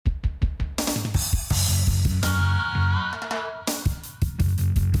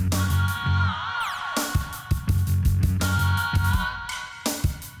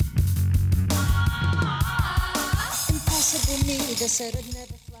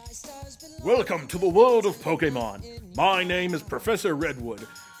Welcome to the world of Pokemon. My name is Professor Redwood.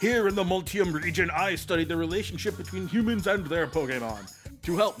 Here in the Multium region, I study the relationship between humans and their Pokemon.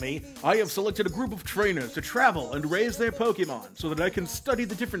 To help me, I have selected a group of trainers to travel and raise their Pokemon so that I can study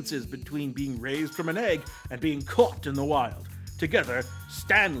the differences between being raised from an egg and being caught in the wild. Together,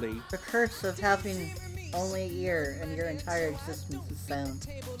 Stanley, The curse of having only an ear and your entire existence is sound.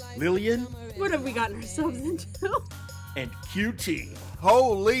 Lillian, What have we gotten ourselves into? and QT.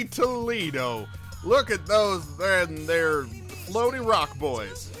 Holy Toledo! Look at those, they're floaty rock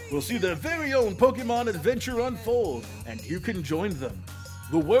boys. We'll see their very own Pokemon adventure unfold, and you can join them.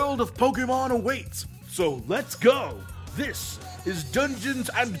 The world of Pokemon awaits, so let's go! This is Dungeons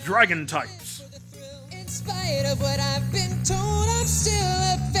and Dragon Types. In spite of what I've been told, I'm still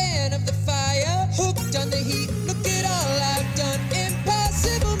a fan of the fire. Hooked on the heat, look at all I've done.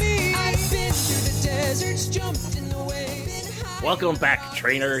 Impossible me. I've been through the deserts, jumped in the waves. Welcome back,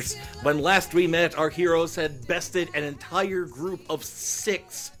 trainers. When last we met, our heroes had bested an entire group of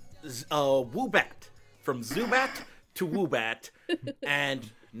 6 Woobat, from Zubat to Woobat, and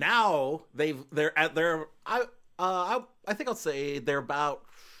now I think I'll say they're about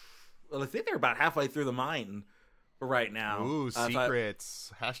halfway through the mine right now. Ooh,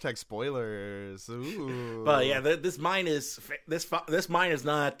 secrets. Hashtag spoilers. Ooh. But yeah, this mine is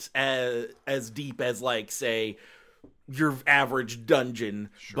not as deep as, like, say, your average dungeon,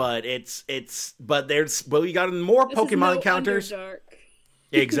 Sure. but we got more This Pokemon is no encounters. Underdark.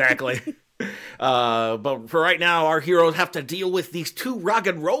 Exactly. But for right now, our heroes have to deal with these 2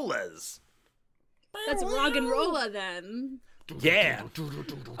 Roggenrolas. That's Roggenrola then. Yeah.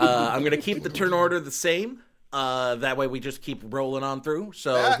 I'm gonna keep the turn order the same. That way we just keep rolling on through.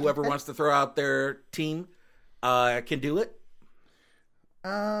 So whoever wants to throw out their team can do it.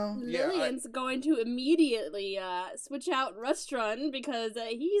 Lillian's going to immediately switch out Rustron because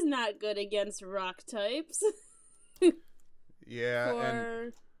he's not good against rock types. Yeah,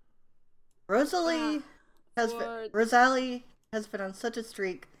 and Rosalie Rosalie has been on such a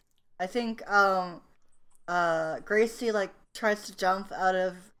streak. I think Gracie tries to jump out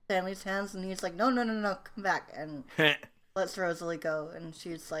of Stanley's hands, and he's like, no, come back, and lets Rosalie go, and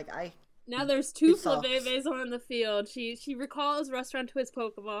she's like, Now there's 2 He sucks. Flabébés on the field. She recalls Rustron to his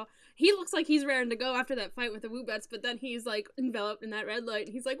Pokeball. He looks like he's raring to go after that fight with the Woobats, but then he's enveloped in that red light,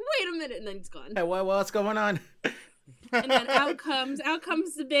 and he's like, wait a minute, and then he's gone. Hey, what's going on? And then out comes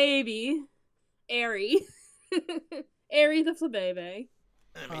the baby, Airy. Airy the Flabébé.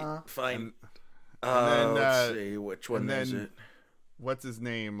 I mean, fine. and then, Let's see, which one is it? what's his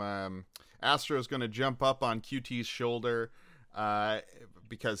name? Astro's gonna jump up on QT's shoulder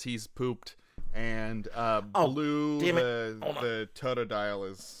because he's pooped, and Blue, damn it. the Totodile,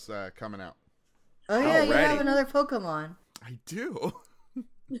 is coming out. oh yeah, you Alrighty. have another Pokemon. I do.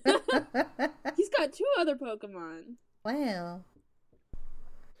 He's got 2 other Pokemon. Wow.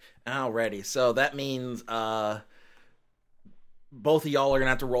 Alrighty, so that means both of y'all are gonna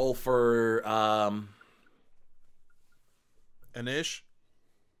have to roll for Anish.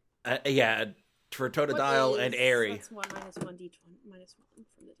 for Totodile and Airy. That's 1 minus 1 D20 minus 1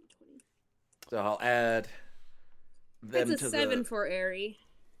 from the D20. So I'll add them It's to a 7 for Airy.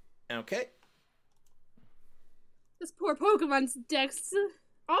 Okay. This poor Pokemon's dex.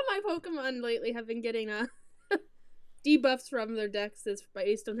 All my Pokemon lately have been getting debuffs from their dexes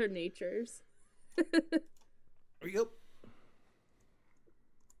based on their natures. There you go.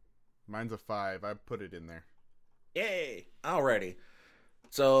 Mine's a 5. I put it in there. Yay! Alrighty.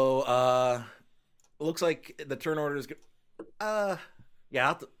 So, looks like the turn order is good. I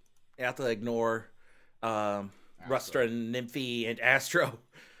have to ignore Rustra, Nymphy, and Astro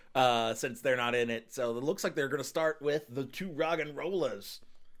since they're not in it. So it looks like they're going to start with the 2 Roggenrolas.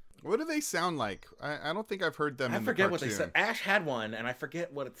 What do they sound like? I don't think I've heard them. I in forget the what they cartoon. said. Ash had one, and I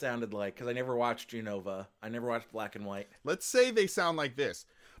forget what it sounded like because I never watched Unova. I never watched Black and White. Let's say they sound like this.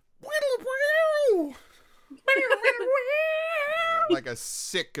 Like a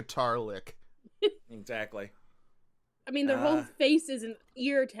sick guitar lick. Exactly. I mean, their whole face is an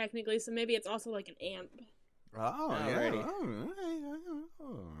ear technically, so maybe it's also like an amp. Oh, Alrighty.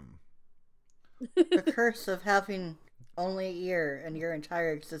 yeah. The curse of having only an ear and your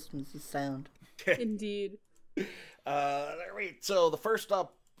entire existence is sound. Indeed. So the first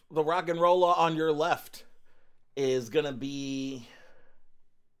up, the Roggenrola on your left is gonna be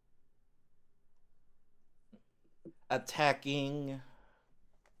attacking.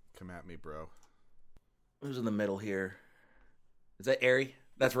 Come at me, bro. Who's in the middle here? Is that Airy?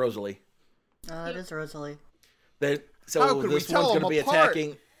 That's Rosalie. It is Rosalie. So How could we this tell one's them going to be apart?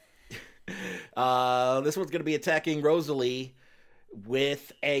 attacking. This one's going to be attacking Rosalie,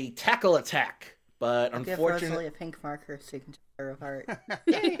 with a tackle attack. But Give unfortunately, Rosalie a pink marker so you can tear her apart.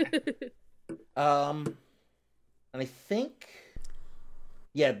 and I think,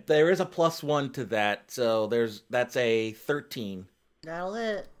 yeah, there is a +1 to that, so that's a 13. That'll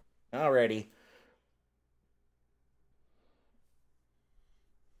it. Alrighty.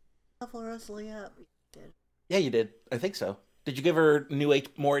 Level Rosalie up. You did. Yeah, you did. I think so. Did you give her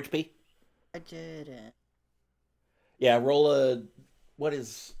more HP? I didn't. Yeah, roll a... What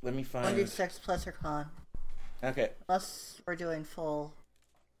is... Let me find... 1d6 plus her con. Okay. Unless we're doing full.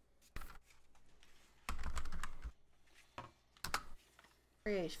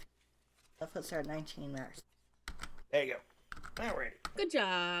 3 HP. That puts her at 19 max. There you go. Alrighty. Good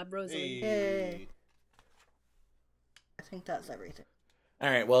job, Rosalie. Yay. I think that's everything.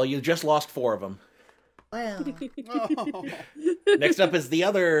 Alright, well, you just lost 4 of them. Well, Next up is the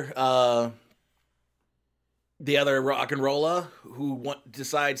other rock and roller who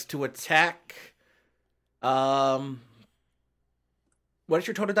decides to attack. What is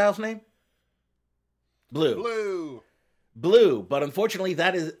your Totodile's name? Blue. But unfortunately,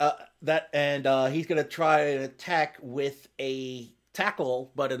 that is he's gonna try an attack with a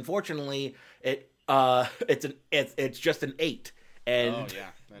tackle, but unfortunately, it's just an 8, and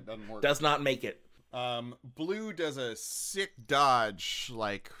that doesn't work. does not make it. Blue does a sick dodge,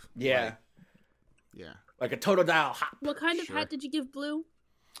 like Yeah. Like a Totodile hop. What kind of hat did you give Blue?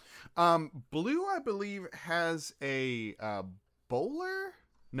 Blue, I believe, has a bowler.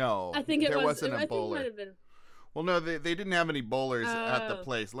 No, I think there was. wasn't I a think it bowler. might have been. Well, no, they didn't have any bowlers at the Oh.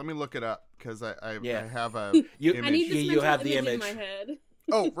 place. Let me look it up because I Yeah. have a You- image. I need this You mental have the image in image. my head.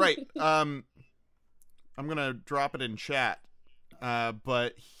 Oh, right. I'm gonna drop it in chat.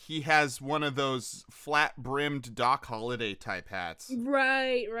 But he has one of those flat-brimmed Doc Holliday type hats.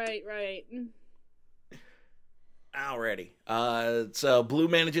 Right. Alrighty. So Blue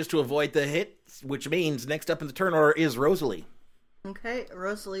manages to avoid the hit, which means next up in the turn order is Rosalie. okay,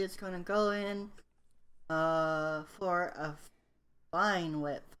 Rosalie is going to go in for a Vine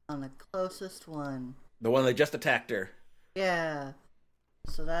Whip on the closest one. The one that just attacked her. Yeah.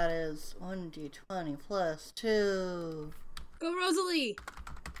 So that is 1d20 plus 2. Go, Rosalie.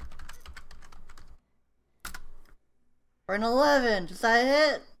 For an 11. Does that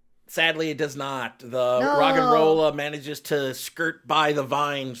hit? Sadly, it does not. The No. rock and roller manages to skirt by the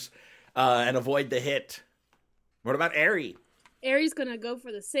vines and avoid the hit. What about Aerie? Aerie's gonna go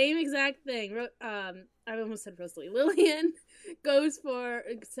for the same exact thing. I almost said Rosalie. Lillian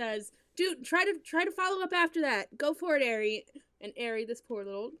says, "Dude, try to follow up after that. Go for it, Aerie." And Aerie, this poor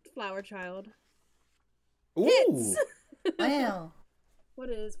little flower child, Ooh. hits. Wow. What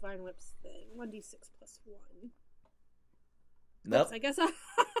is Vine Whip's thing? 1d6 plus 1. Nope. Oops, I guess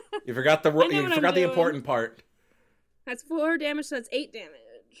You forgot the I know you what I'm forgot the doing. important part. That's 4 damage, so that's 8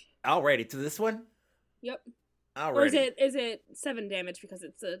 damage. Alrighty, to this one? Yep. Alrighty. Or is it 7 damage because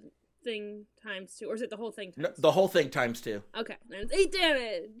it's a thing times 2? Or is it the whole thing No, times 2? the whole thing times 2. Okay, then it's 8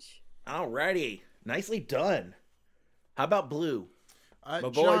 damage. Alrighty. Nicely done. How about Blue? My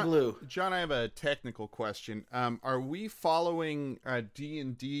boy John, Blue. John, I have a technical question. Are we following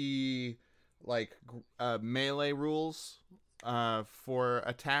D&D like melee rules for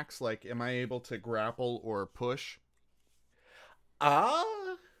attacks? Like, am I able to grapple or push?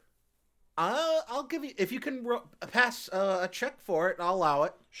 I'll give you, if you can pass a check for it, I'll allow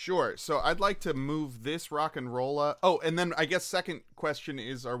it. Sure. So I'd like to move this rock and rolla. Oh, and then I guess second question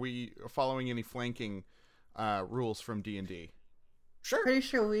is, are we following any flanking rules from D&D? Sure. Pretty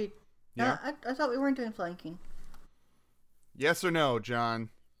sure we... Yeah. I thought we weren't doing flanking. Yes or no, John?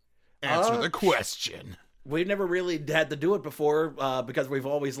 Answer the question. We've never really had to do it before because we've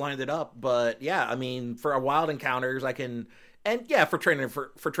always lined it up. But yeah, I mean, for our wild encounters, I can, and yeah, for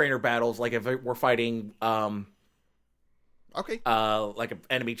trainer battles, like if we're fighting, Okay. like an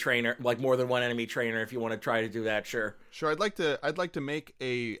enemy trainer, like more than one enemy trainer, if you want to try to do that, sure. Sure. I'd like to make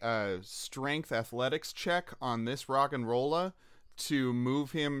a strength athletics check on this rock and rolla to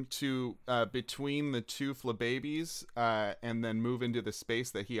move him to between the two Flababies and then move into the space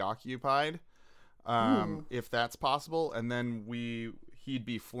that he occupied. If that's possible, and then he'd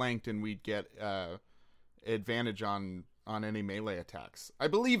be flanked and we'd get advantage on any melee attacks. I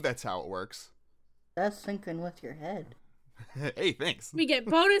believe that's how it works. That's syncing with your head. Hey, thanks. We get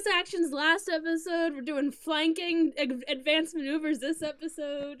bonus actions last episode. We're doing flanking advanced maneuvers this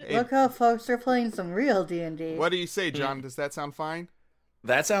episode. Hey, Look how folks are playing some real D&D. what do you say, John? Does that sound fine?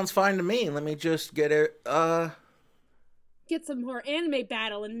 That sounds fine to me. Let me just get it. Get some more anime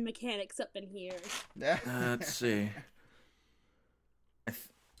battle and mechanics up in here. Let's see.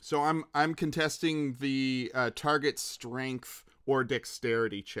 So I'm contesting the target strength or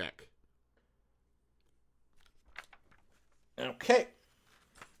dexterity check. Okay.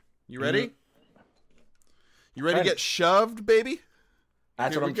 You ready? Mhm. You ready to Ready. get shoved, baby?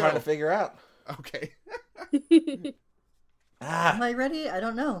 That's Here what we I'm trying go. to figure out. Okay. Am I ready? I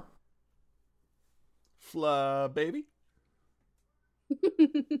don't know. Fla, baby.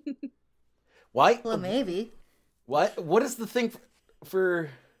 Why? Well, maybe. What is the thing for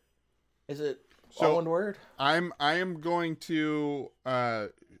is it So- all one word? I am going to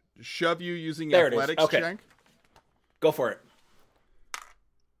shove you using There it is. athletics Okay. check. Go for it.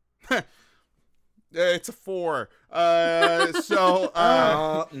 It's a 4. So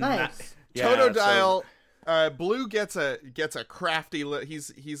Nice. Totodile, Blue gets a crafty.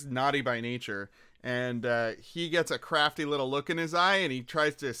 He's naughty by nature, and he gets a crafty little look in his eye, and he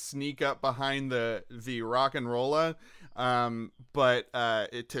tries to sneak up behind the rock and rolla, but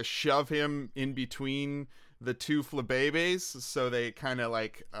to shove him in between the two flabebes, so they kind of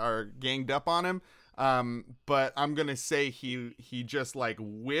like are ganged up on him. But I'm gonna say he just like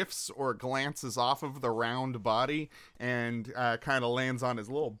whiffs or glances off of the round body and kind of lands on his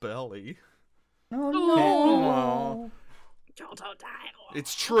little belly. Oh, Oh. no. Totodile.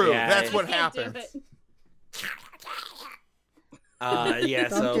 It's true. Yeah, That's it- what I can't do happens. it. Yeah.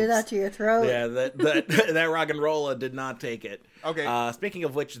 Don't so do that to your throat. yeah, that rock and rolla did not take it. Okay. Speaking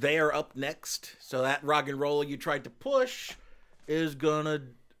of which, they are up next. So that rock and rolla you tried to push is gonna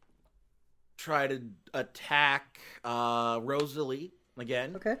try to attack Rosalie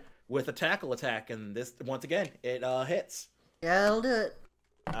again Okay. with a tackle attack, and this once again it hits. Yeah, I'll do it.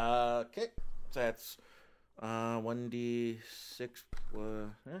 Okay, so that's 1d6.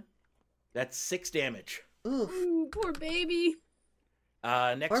 That's 6 damage. Oof. Ooh, poor baby.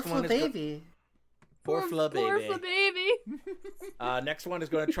 Next Poor one is baby. poor Fla Poor baby. Fla baby. Next one is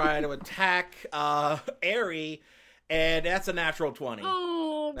going to try to attack Aerie, and that's a natural 20.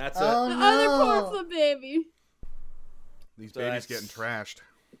 Oh, That's Oh, a the no. other poor Fla baby. These So babies that's- getting trashed.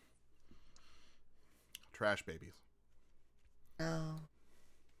 Trash babies. Oh.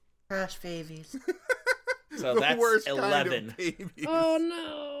 Trash babies. so The that's worst 11. kind of babies. Oh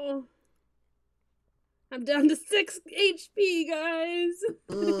no. I'm down to 6 HP, guys.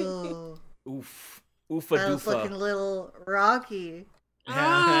 Ooh. Oof, oofa That was looking a doofa. little rocky.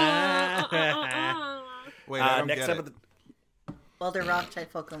 Wait, I don't Next get up it. at the Well, they're rock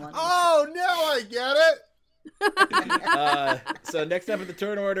type Pokemon. Oh, now I get it. so next up at the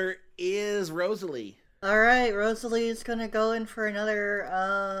turn order is Rosalie. Alright, Rosalie's gonna go in for another,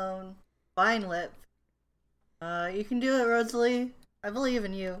 Vine Whip. You can do it, Rosalie. I believe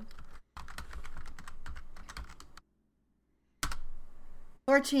in you.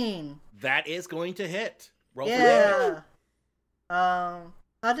 14. That is going to hit. Roll for damage. Yeah.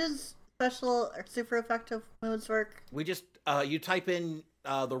 How does special or super effective moves work? We just you type in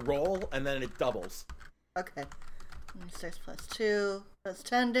the roll and then it doubles. Okay. 6 plus 2. That's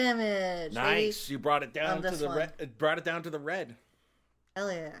 10 damage. Nice. You brought it down On to this the one. red. Brought it down to the red.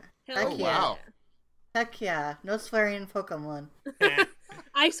 Hell yeah. Hell Heck Oh, yeah. wow. Heck yeah. No swearing in Pokemon.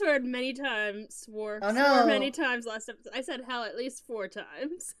 I swear many times. Swore Oh, no. swore many times last episode. I said hell at least 4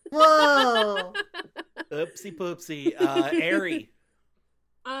 times. Whoa! Oopsie poopsie. Aerie.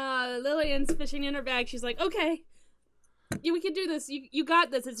 Lillian's fishing in her bag. She's like, okay, we can do this. You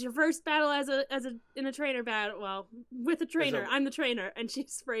got this. It's your first battle in a trainer battle. Well, with a trainer. I'm the trainer, and she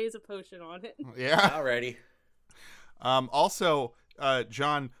sprays a potion on it. Yeah. Alrighty. Also,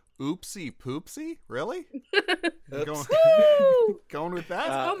 John, oopsie poopsie? Really? Oops. Going, Woo! going with that?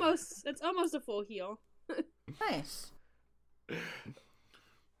 It's almost a full heal. Nice.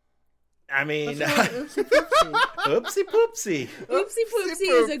 I mean, What's wrong with Oopsie Poopsie? oopsie poopsie. Oopsie poopsie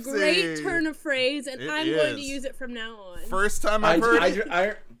is a great poopsie. turn of phrase, and It I'm going to is. use it from now on. First time I've heard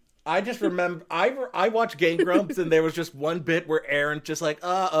it. I just remember I watched Game Grumps and there was just one bit where Aaron's just like,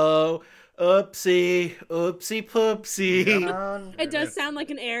 oopsie, oopsie poopsie. It does sound like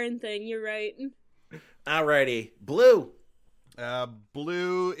an Aaron thing. You're right. Alrighty, Blue.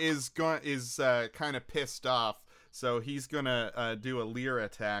 Blue is kind of pissed off, so he's gonna do a leer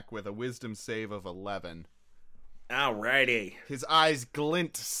attack with a wisdom save of 11. Alrighty. His eyes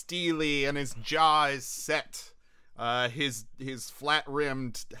glint steely and his jaw is set. His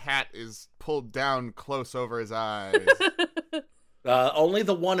flat-rimmed hat is pulled down close over his eyes. Only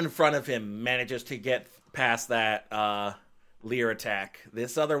the one in front of him manages to get past that leer attack.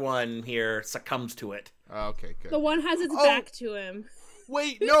 This other one here succumbs to it. Okay, good. The one has its Oh. back to him.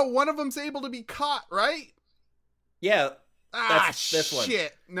 Wait, no, one of them's able to be caught, right? Yeah. Ah, That's this one.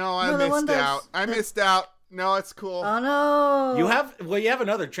 shit. No, I No, the one missed that's- out. I missed out. No, it's cool. Oh no! You have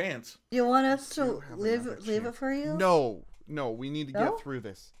another chance. You want us to do have another leave it chance. for you? No, No, we need to No? get through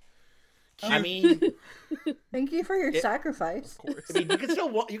this. I mean, Thank you for your sacrifice. you can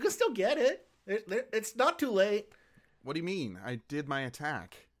still get it. It's not too late. What do you mean? I did my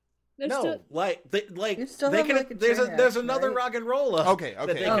attack. There's No, still- You still they have, can. like, a There's train there's action, another right? rock and roller. Okay, That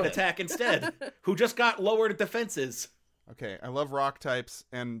they okay. can attack instead. Who just got lowered defenses. Okay, I love rock types,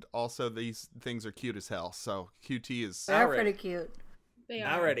 and also these things are cute as hell. So QT is They're Alright. pretty cute. they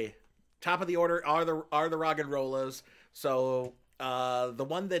are. Alrighty, top of the order are the rock and rollers. So the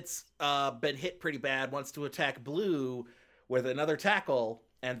one that's been hit pretty bad wants to attack Blue with another tackle,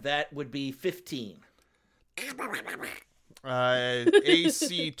 and that would be 15.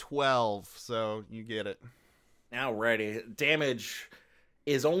 AC 12. So you get it. Alrighty, damage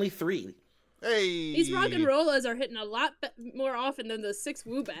is only 3. Hey, These rock and rollers are hitting a lot more often than the 6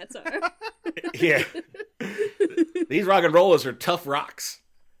 Woobats are. Yeah, these rock and rollers are tough rocks.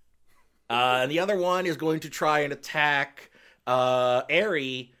 And the other one is going to try and attack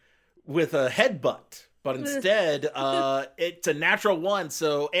Aerie with a headbutt. But instead, it's a natural 1,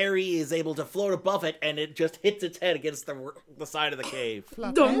 so Aerie is able to float above it, and it just hits its head against the side of the cave.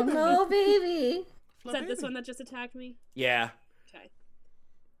 Oh Dunk. no, baby. Is that this one that just attacked me? Yeah. Okay.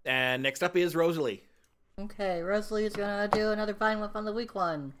 And next up is Rosalie. Okay, Rosalie's gonna do another Vine Whip on the weak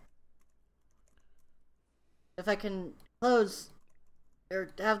one. If I can close or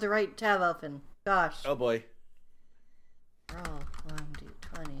have the right tab open. Gosh. Oh boy. Roll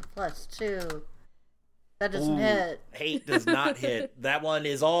 1d20 plus 2. That doesn't Ooh, hit. 8 does not hit. That one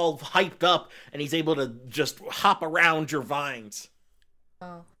is all hyped up, and he's able to just hop around your vines.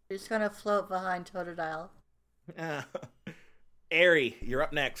 Oh, she's gonna float behind Totodile. Aerie, you're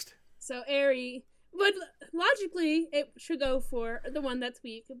up next. So Aerie, but logically it should go for the one that's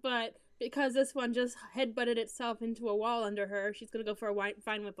weak, but because this one just headbutted itself into a wall under her, she's gonna go for a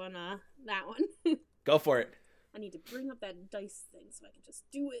Vine Whip on that one. Go for it. I need to bring up that dice thing so I can just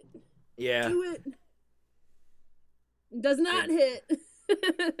do it. Yeah. Do it. Does not hit.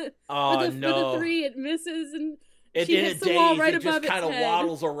 Oh, with no. the 3, it misses and It, she in hits a the wall daze, right it above just kind of its head.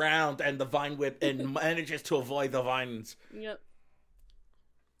 waddles around, and the Vine Whip and manages to avoid the vines. Yep.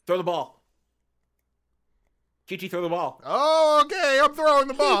 Throw the ball. Chi-Chi, throw the ball. Oh, okay. I'm throwing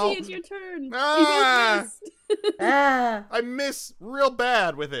the ball. It's your turn. Ah! You both missed. Ah! I miss real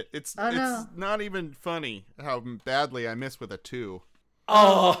bad with it. It's Oh, no. it's not even funny how badly I miss with a 2.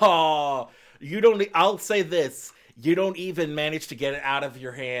 Oh, you don't. I'll say this: you don't even manage to get it out of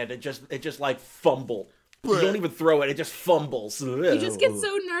your hand. It just like fumble. You don't even throw it; it just fumbles. You just get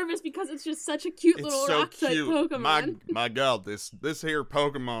so nervous because it's just such a cute It's little so rock type cute. Pokemon. My God, this here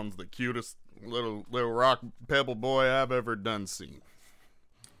Pokemon's the cutest little rock pebble boy I've ever done seen.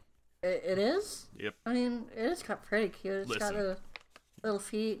 It is? Yep. I mean, it is pretty cute. It's got Listen. the little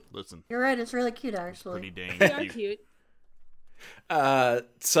feet. Listen, You're right, it's really cute, actually. pretty dang They are cute. cute.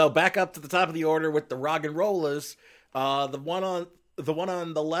 So back up to the top of the order with the rock and rollers. The one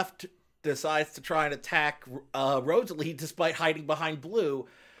on the left decides to try and attack Rosalie despite hiding behind Blue.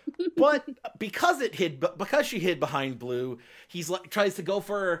 But because she hid behind Blue, he's like tries to go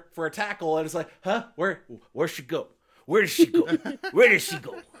for a tackle, and it's like, huh? Where'd she go? Where did she go? Where did she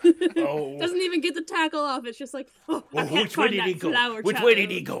go? Oh, Doesn't even get the tackle off. It's just like, oh, I can't which way find did that he go? flower Which child. way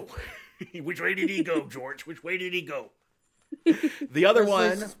did he go? Which way did he go, George? Which way did he go? The other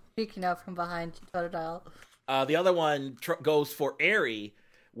Rosalie's one, peeking out from behind Totodile. goes for Aerie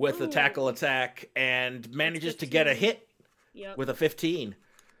with a tackle attack and manages to get a hit Yep. with a 15,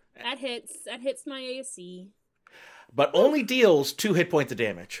 That hits my AC. but only deals 2 hit points of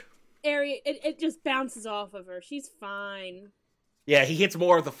damage. Aerie, it just bounces off of her. She's fine. Yeah, he hits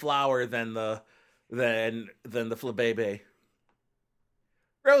more of the flower than the Flabébé.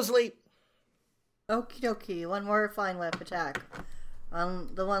 Rosalie, Okie dokie, one more Fine Whip attack.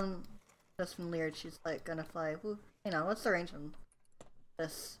 The one just from Leard, she's like gonna fly. Woo, hang on, what's the range on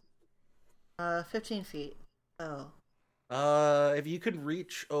this? 15 feet. Oh. if you could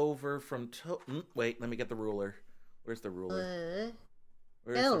reach over from wait, let me get the ruler. Where's the ruler?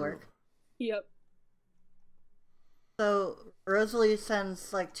 Where's It'll the work. ruler? Yep. So Rosalie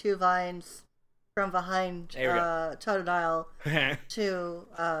sends like 2 vines from behind There we go. Totodile to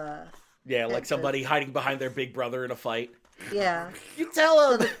Yeah, like somebody hiding behind their big brother in a fight. yeah. You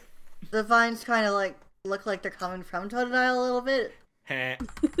tell him. The vines kind of like look like they're coming from Totodile a little bit. I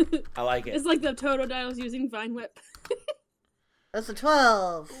like it. It's like the Totodile's using Vine Whip. That's a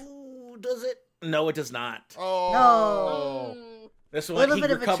 12. Ooh, does it? No, it does not. Oh. This one Little he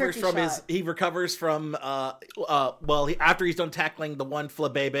bit of a recovers tricky from his. shot. He recovers from. After he's done tackling the one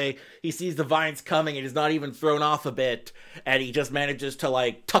Flabébé, he sees the vines coming and is not even thrown off a bit, and he just manages to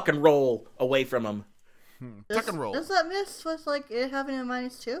like tuck and roll away from him. Tuck and roll. Does that miss with like it having a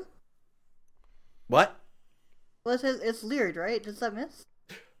 -2? What? Well, it's leered, right? Does that miss?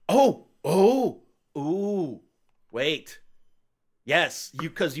 Oh, ooh. Wait. Yes,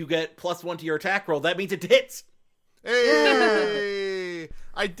 because you get +1 to your attack roll. That means it hits. Hey!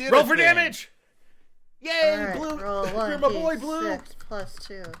 I did Roll a for thing. damage. Yay, Alright, Blue. roll You're 1, my boy, Blue. 6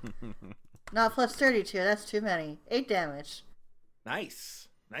 +2. Not +32. That's too many. 8 damage. Nice.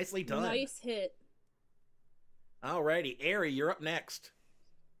 Nicely done. Nice hit. Alrighty, Aerie, you're up next.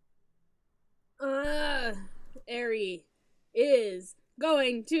 Aerie is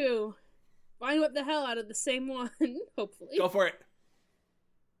going to find whip the hell out of the same one, hopefully. Go for it.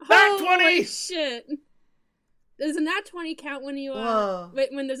 Nat 20! Holy shit. Does a nat 20 count when you Whoa.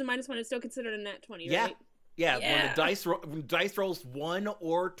 when there's a -1? It's still considered a nat 20, Yeah. right? Yeah, when Yeah. the dice rolls 1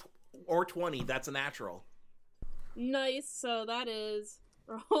 or 20, that's a natural. Nice. So that is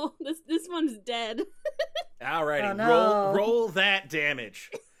roll. This one's dead. Alrighty, Oh, no. roll that damage.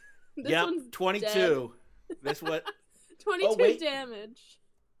 This Yep, one's 22. This what? 22 wait. damage.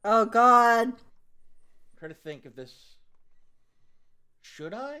 Oh God! I'm trying to think of this.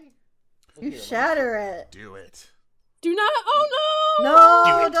 Should I? You Here, shatter it. Do it. Do not. Oh no!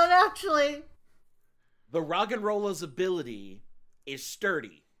 No, Do it. don't actually. The Roggenrolla's ability is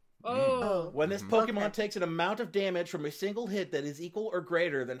sturdy. Oh. When this Mhm. Pokemon Okay. takes an amount of damage from a single hit that is equal or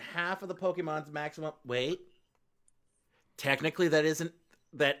greater than half of the Pokemon's maximum. Wait. Technically, that isn't.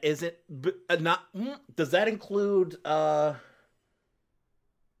 Not. Does that include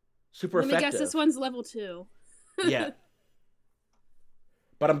super Let me effective? guess. This one's level 2. Yeah.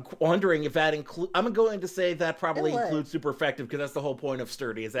 But I'm wondering if that includes. I'm going to say that probably It would. includes super effective because that's the whole point of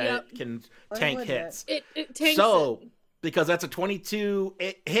sturdy is that Yep. it can Why tank would hits. It tanks So, it. because that's a 22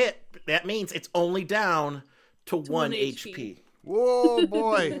 hit, that means it's only down to 1 1 HP. Whoa,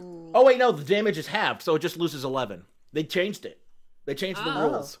 boy. Ooh. Oh wait, no, the damage is halved, so it just loses 11. They changed it. They changed the Oh.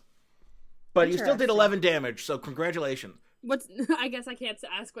 rules. But you still did Interesting. 11 damage, so congratulations. What's? I guess I can't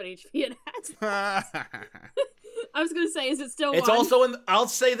ask what HP it has. I was gonna say, is it still It's one? also in. I'll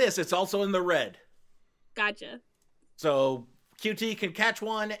say this: it's also in the red. Gotcha. So QT can catch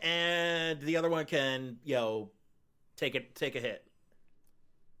one, and the other one can, take a hit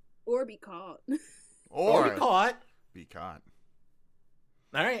Or be caught. or Or be caught. be caught.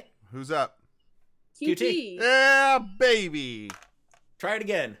 All right, Who's up? QT. Yeah, baby. try it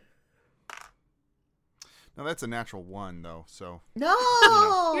again. Now that's a natural 1, though. So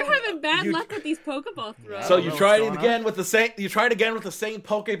No! You're having bad You- luck with these Pokeball throws. So don't you know tried what's it going again on. with the same. You tried again with the same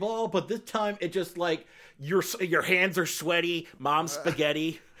Pokeball, but this time it just like your hands are sweaty, mom's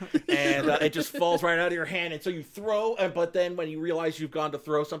spaghetti, and it just falls right out of your hand. And so you throw, but then when you realize you've gone to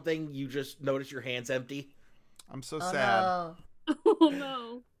throw something, you just notice your hand's empty. I'm so Oh, sad. no. Oh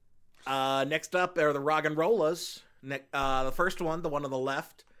no. Next up are the Roggenrollas. The first one, the one on the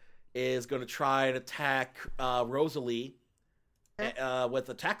left, is going to try and attack Rosalie with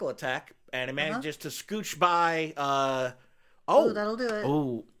a tackle attack, and it manages to scooch by. Oh, that'll do it.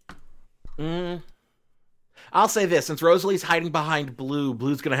 Oh. I'll say this: since Rosalie's hiding behind Blue,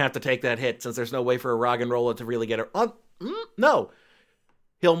 Blue's going to have to take that hit since there's no way for a Roggenrola to really get her. No,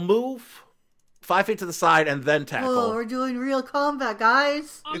 he'll move 5 feet to the side and then tackle. Whoa, we're doing real combat,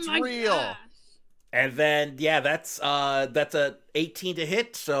 guys. Oh It's my real. gosh. And then, that's a 18 to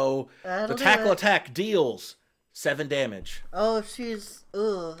hit, so That'll the do tackle it. attack deals 7 damage. Oh, she's.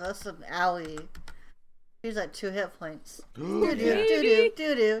 Ooh, that's an owie. She's at 2 hit points. Doo doo doo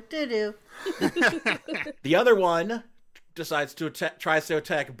doo doo doo doo. The other one decides to tries to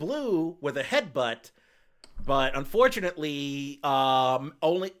attack Blue with a headbutt, but unfortunately, Blue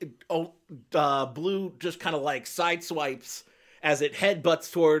just kind of like sideswipes as it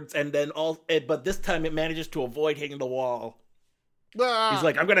headbutts towards, and then but this time it manages to avoid hitting the wall. Ah. He's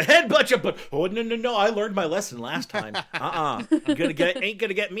like, I'm gonna headbutt you, but no, I learned my lesson last time. Ain't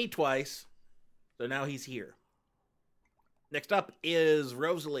gonna get me twice. So now he's here. Next up is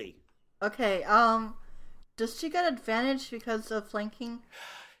Rosalie. Okay, does she get advantage because of flanking?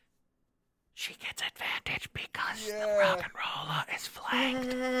 She gets advantage because Yeah. the Roggenrola is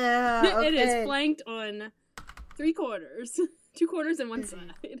flanked. Yeah, okay. It is flanked on 3 quarters. 2 quarters and 1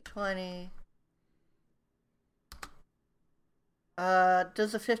 side. 20.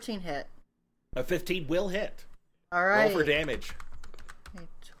 Does a 15 hit? A 15 will hit. Alright. Roll for damage.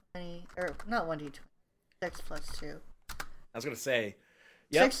 20, or not 1d20. 6 plus 2. I was gonna say,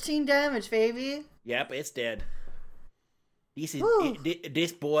 yep, 16 damage, baby. yep, it's dead. This is Woo.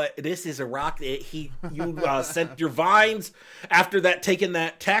 this boy. This is a rock. You sent your vines after that, taking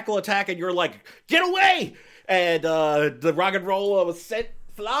that tackle attack, and you're like, get away! And the Roggenrola was sent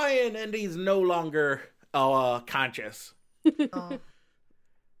flying, and he's no longer conscious. Oh.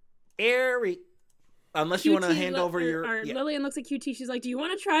 Airy. Unless you want to hand over your... Or yeah. Lillian looks at QT. She's like, do you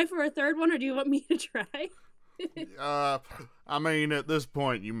want to try for a third one, or do you want me to try? I mean, at this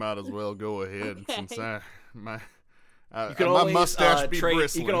point, you might as well go ahead Okay. since my You can my always, mustache be trade,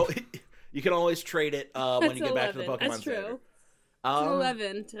 bristling. you can always trade it when That's you get back to the 11. Pokemon That's Center. true. It's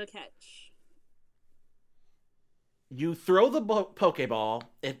 11 to catch. You throw the Pokeball,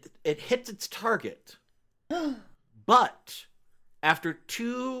 it hits its target. But after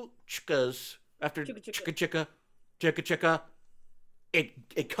two chickas, after chicka,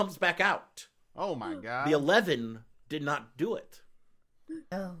 it comes back out. Oh my god! The 11 did not do it.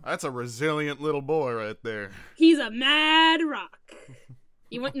 Oh. That's a resilient little boy right there. He's a mad rock.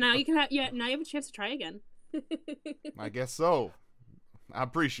 You want now? You can have now. You have a chance to try again. I guess so. I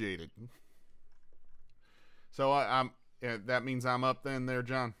appreciate it. So I'm. Yeah, that means I'm up then, there,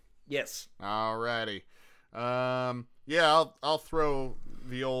 John. Yes. Alrighty. Yeah, I'll throw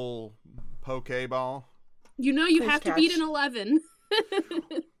the old Pokeball. You know you Please have to beat catch. an 11.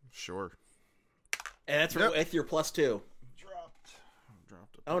 Sure. And that's Yep. with your +2. Dropped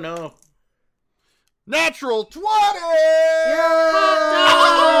it. Oh no. Natural 20! Get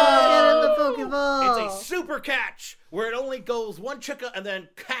in the Pokeball! It's a super catch where it only goes one chicka and then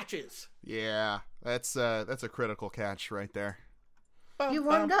catches. Yeah, that's a critical catch right there. You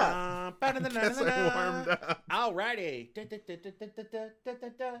warmed up. Guess I warmed up. Alrighty. Do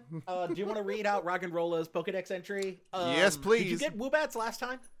you want to read out Rock and Rolla's Pokedex entry? Yes, please. Did you get Woobats last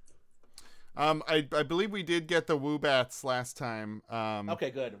time? I believe we did get the Woobats last time. Okay,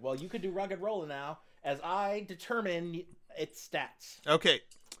 good. Well, you can do Rock and Rolla now as I determine its stats. Okay.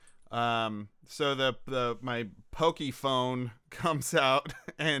 So my Pokephone comes out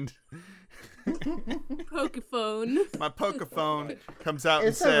and Pokephone. my Pokephone comes out and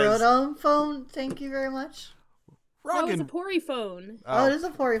It's a says, Rotom phone. Thank you very much. Oh, it's a "Rockin' Poryphone. Oh, it is a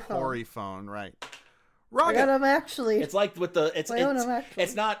Pori phone. Poryphone, right? I Rockin' got him actually. It's like with the I own 'em, actually.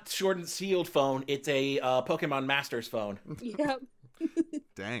 it's not short and sealed phone. It's a Pokemon Masters phone. Yep.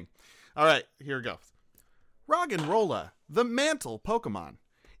 Dang. All right, here it goes. Roggenrola, the mantle Pokemon.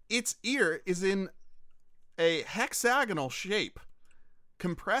 Its ear is in a hexagonal shape.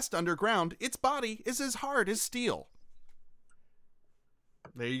 Compressed underground, its body is as hard as steel.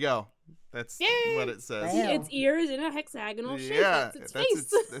 There you go. That's Yay! what it says. Damn. Its ear is in a hexagonal shape. Yeah, That's its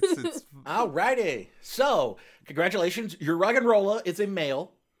face. that's its Alrighty. So, congratulations. Your Rock and Rolla is a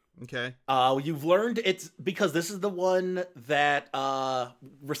male. okay. You've learned it's because this is the one that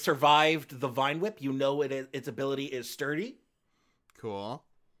survived the Vine Whip. You know its ability is sturdy, Cool.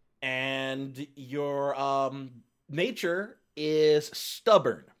 and your nature is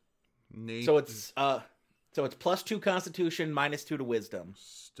stubborn. So it's +2 Constitution, -2 to Wisdom.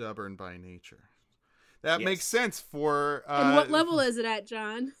 stubborn by nature. That Yes. makes sense for And what level is it at,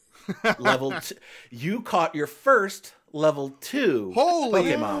 John? Level 2. You caught your first level 2 Holy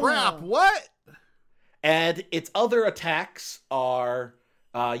Pokemon. crap, what? And its other attacks are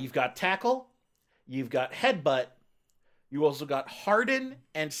you've got Tackle, you've got Headbutt, you also got Harden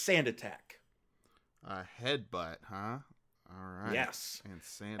and Sand Attack. A headbutt, huh? All right. Yes. And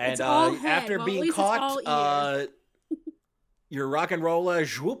sand. It's And all head. after Well, at being least it's all caught, ear. your Rock and Rolla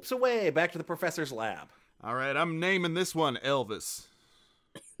zwoops away back to the professor's lab. All right, I'm naming this one Elvis.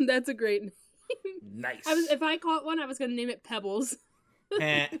 That's a great name. Nice. If I caught one, I was going to name it Pebbles.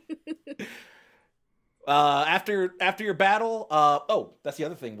 Eh. After your battle, oh, that's the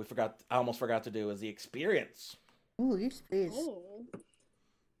other thing I almost forgot to do is the experience. Ooh, you please.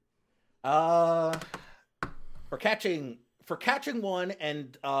 Oh. For catching one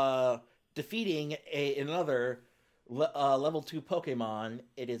and defeating another level 2 Pokemon,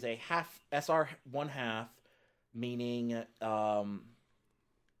 it is a half SR 1/2, meaning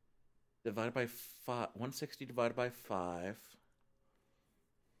divided by 5, 160 divided by 5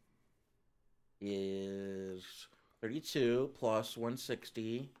 is 32 plus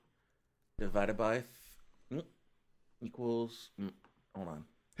 160 divided by equals hold on.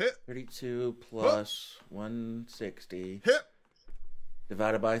 Hit. 32 plus 160 Hit.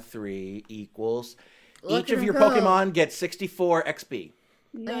 divided by 3 equals Look each at of him your go. Pokemon gets 64 XP.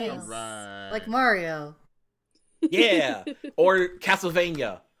 Nice. Right. Like Mario. Yeah. Or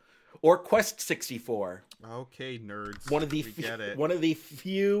Castlevania. Or Quest 64. Okay, nerds. One of the we get it. one of the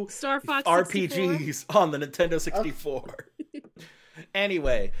few Star Fox RPGs 64? on the Nintendo 64.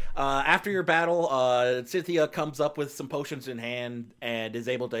 Anyway, after your battle, Cynthia comes up with some potions in hand and is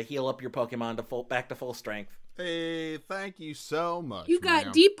able to heal up your Pokemon to back to full strength. Hey, thank you so much. You got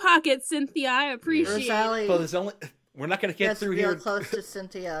ma'am. deep pockets, Cynthia. I appreciate it. Rosali So there's only we're not going to get gets through real here. close to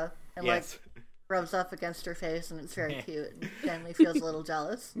Cynthia and Yes. rubs up against her face, and it's very cute. And Stanley feels a little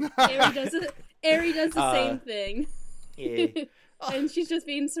jealous. Aerie does the same thing. Yeah. And she's just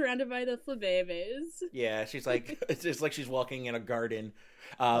being surrounded by the flabebes. Yeah, she's like, it's just like she's walking in a garden.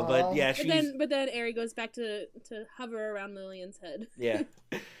 But yeah, she's... But then Aerie goes back to hover around Lillian's head. Yeah.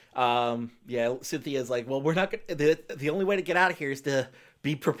 Yeah, Cynthia's like, well, we're not gonna... The only way to get out of here is to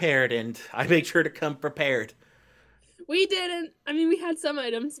be prepared, and I make sure to come prepared. We didn't. I mean, we had some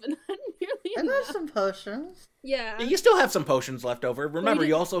items, but not nearly And there's enough. some potions. Yeah. You still have some potions left over. Remember, did-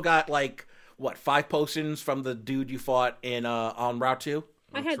 you also got, like, 5 potions from the dude you fought in on Route 2?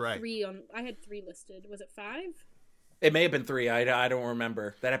 I That's had right. 3 listed. Was it 5? It may have been 3. I don't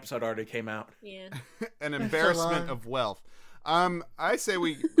remember. That episode already came out. Yeah. An embarrassment long. of wealth. I say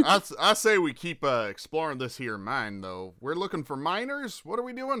we keep exploring this here mine though. We're looking for miners. What are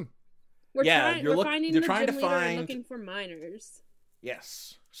we doing? We're Yeah, we're finding you're the trying gym to leader find- and looking for miners.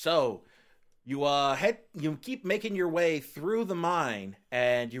 Yes. So, you you keep making your way through the mine,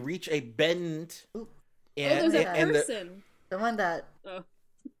 and you reach a bend. There's a and person. The one that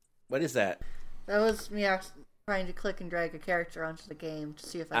what is that? was me trying to click and drag a character onto the game to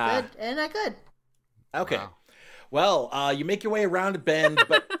see if I could, and I could. Okay. Wow. Well, you make your way around a bend,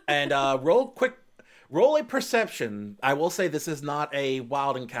 and roll a perception. I will say this is not a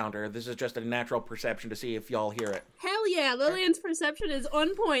wild encounter. This is just a natural perception to see if y'all hear it. Hell yeah, Lillian's perception is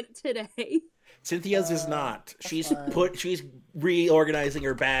on point today. Cynthia's is not. She's fine. she's reorganizing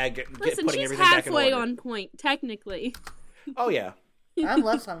her bag, Listen, putting she's everything back in halfway order. on point, technically. Oh yeah. I'm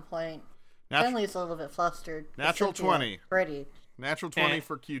less on point. Nat- Stanley's a little bit flustered. Natural Cynthia, 20. Pretty. Natural 20 Eh.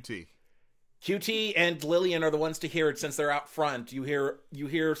 for QT. QT and Lillian are the ones to hear it since they're out front. You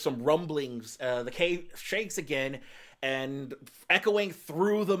hear some rumblings. The cave shakes again, and echoing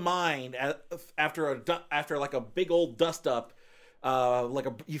through the mine after like a big old dust up.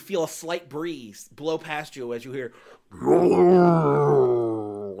 You feel a slight breeze blow past you as you hear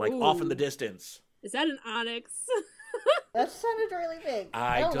like off in the distance. Is that an onyx? That sounded really big.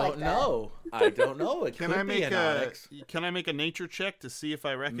 I don't don't like that. know. I don't know. It Can could I be make an a onyx. Can I make a nature check to see if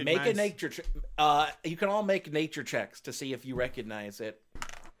I recognize? Make a nature check. You can all make nature checks to see if you recognize it.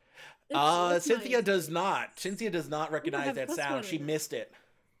 It's Cynthia nice. does not. Cynthia does not recognize have that plus sound. one She in it. missed it.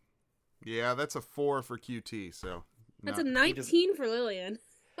 Yeah, that's a 4 for QT. So That's no. a 19 for Lillian.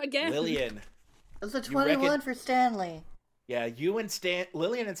 Again. Lillian. It's a You 21 reckon- for Stanley. Yeah, you and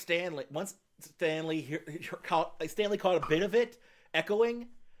Lillian and Stanley. Once Stanley caught a bit of it echoing,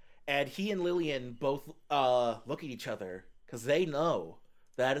 and he and Lillian both look at each other because they know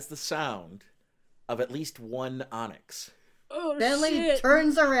that is the sound of at least one onyx. Oh, Stanley shit.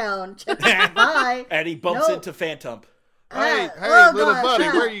 turns around. Bye. And he bumps Nope. into Phantom. Hey, Oh, little God, buddy,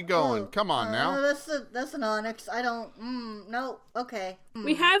 yeah. where you going? Oh, Come on now. That's an onyx. I don't. No. Okay.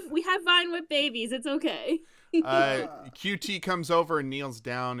 We have Vine Whip babies. It's okay. QT comes over and kneels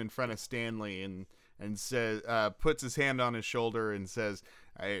down in front of Stanley and says, puts his hand on his shoulder and says,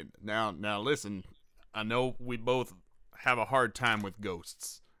 "Hey, now listen. I know we both have a hard time with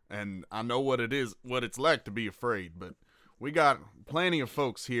ghosts, and I know what it's like to be afraid. But we got plenty of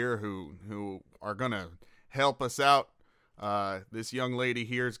folks here who are gonna help us out. This young lady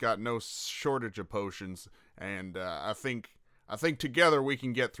here's got no shortage of potions, and I think together we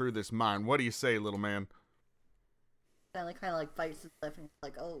can get through this mine. What do you say, little man?" Stanley kind of like bites his lip and he's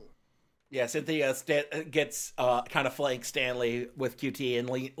like, oh. Yeah, Cynthia gets kind of flanks Stanley with QT and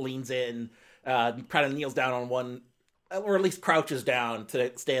leans in, kind of kneels down on one, or at least crouches down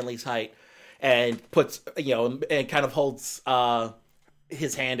to Stanley's height, and puts, and kind of holds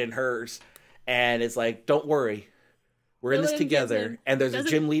his hand in hers, and is like, "Don't worry, we're in this Lillian gives together." him- And there's a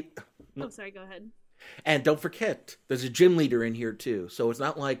doesn't- gym lead. Oh, sorry. Go ahead. And don't forget, there's a gym leader in here too, so it's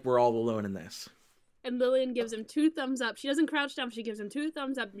not like we're all alone in this. And Lillian gives him 2 thumbs up. She doesn't crouch down. She gives him 2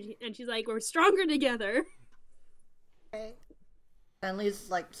 thumbs up, and she's like, "We're stronger together." Okay. Stanley's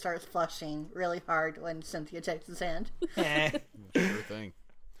like starts flushing really hard when Cynthia takes his hand. Sure thing.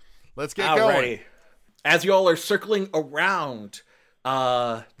 Let's get going. Alrighty. As y'all are circling around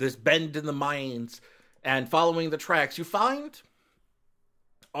this bend in the mines and following the tracks, you find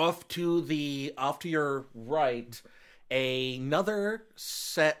off to your right another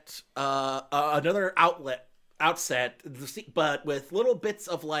outset, but with little bits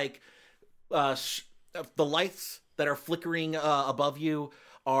of like the lights that are flickering above you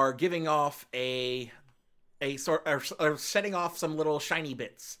are giving off a sort are setting off some little shiny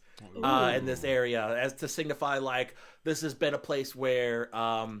bits in this area as to signify like this has been a place where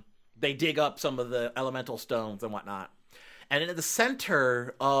they dig up some of the elemental stones and whatnot. And in the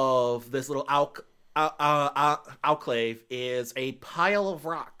center of this little alclave is a pile of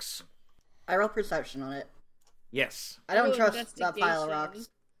rocks. I roll perception on it. Yes. I don't Roll trust that pile of investigation.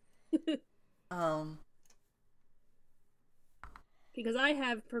 rocks. Because I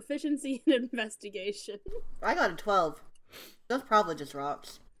have proficiency in investigation. I got a 12. That's probably just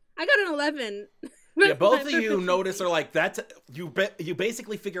rocks. I got an 11. Yeah, both of you notice are like, that's you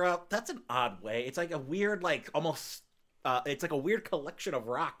basically figure out that's an odd way. It's like a weird, like almost it's like a weird collection of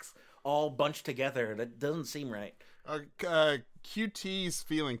rocks all bunched together. That doesn't seem right. QT's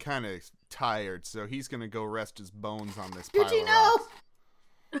feeling kind of tired, so he's gonna go rest his bones on this pile QT, of no!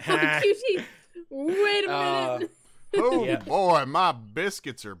 rocks. QT, wait a minute. Oh Yeah. boy, my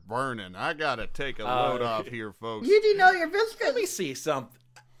biscuits are burning. I gotta take a load off here, folks. You do know your Let me biscuits. see something.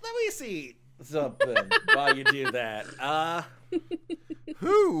 Let me see something while you do that.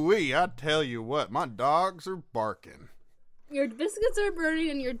 Hoo-wee, I tell you what, my dogs are barking. Your biscuits are burning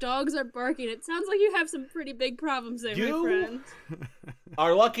and your dogs are barking. It sounds like you have some pretty big problems there, You- my friend.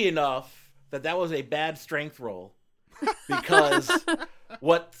 Are lucky enough that was a bad strength roll because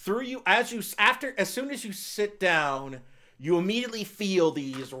what threw you as soon as you sit down, you immediately feel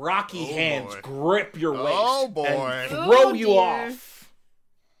these rocky hands boy. grip your waist Oh, boy. and throw Oh, you dear. off.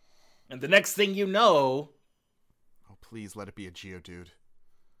 And the next thing you know, Oh, please let it be a Geodude.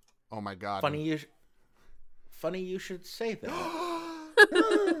 Oh my god. funny you should say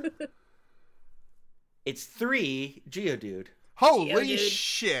that. It's 3 Geodude, Holy Geodude.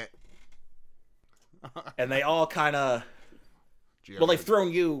 shit. and they all kind of well, they've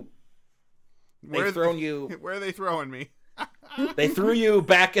thrown you. They've thrown you. Where are they throwing me? They threw you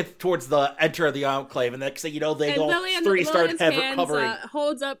back towards the enter of the enclave, and the next thing you know, they And all Lillian, three start Lillian's hands covering.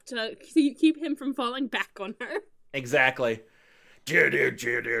 holds up to keep him from falling back on her. Exactly.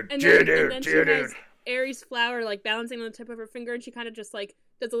 Geodude, And then she has Geodude. Aries' flower like balancing on the tip of her finger, and she kind of just like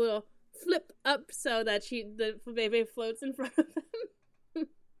does a little flip up so that the baby floats in front of them.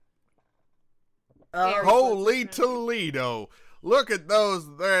 Aries Holy floats in front of Toledo. Look at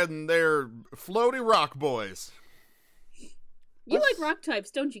those. They're floaty rock boys. You like rock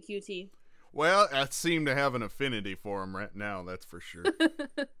types, don't you, QT? Well, I seem to have an affinity for them right now, that's for sure.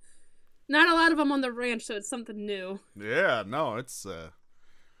 Not a lot of them on the ranch, so it's something new. Yeah, no, it's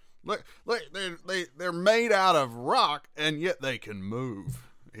look, they're made out of rock, and yet they can move.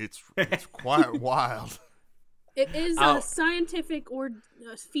 It's quite wild. It is Ow. a scientific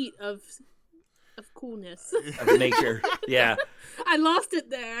feat of coolness. Of nature. Yeah. I lost it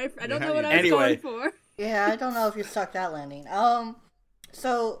there. I don't Yeah, know what you I was did. Anyway. going for. Yeah, I don't know if you stuck that landing.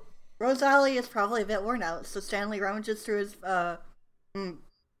 So Rosalie is probably a bit worn out, so Stanley rummages through his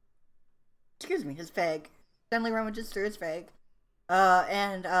his bag. Stanley rummages through his bag,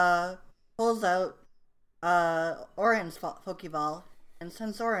 and pulls out Oren's Pokeball and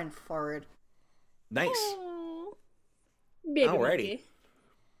sends Oren forward. Nice. Aw. Baby Alrighty. monkey.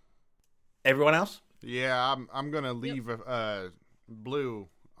 Everyone else? Yeah, I'm gonna leave Blue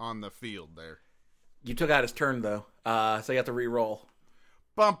on the field there. You took out his turn though, so you have to re-roll.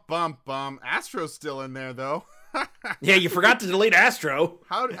 Bum. Astro's still in there though. Yeah, you forgot to delete Astro.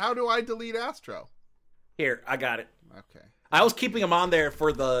 How do I delete Astro? Here, I got it. Okay, I was keeping him on there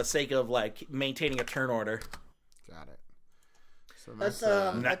for the sake of like maintaining a turn order. got it. So That's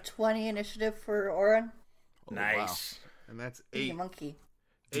that's a 20 initiative for Oren. oh, Nice. wow. And that's He's a 8. monkey.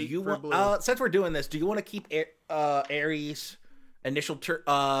 Do 8 you for want? Blue. Since we're doing this, do you want to keep Aries' initial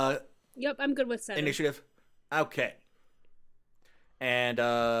Yep, I'm good with 7. initiative? Okay. And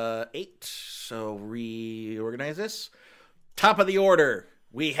 8. So reorganize this. Top of the order,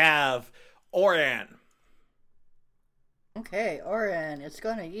 we have Oran. Okay, Oren is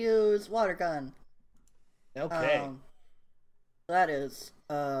gonna use water gun. Okay. That is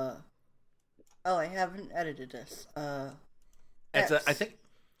oh, I haven't edited this. That's X. I think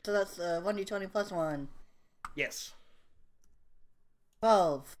So that's 1d20 plus 1. yes.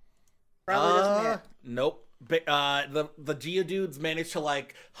 12. Probably doesn't hit. Nope. The Geodudes managed to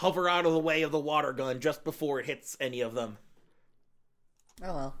like hover out of the way of the water gun just before it hits any of them.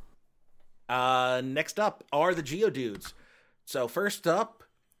 Oh well. Next up are the Geodudes. So first up,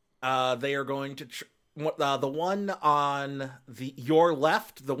 they are going to the one on your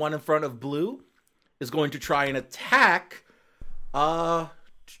left, the one in front of Blue, is going to try and attack Blue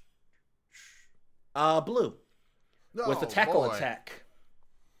with a tackle boy. attack.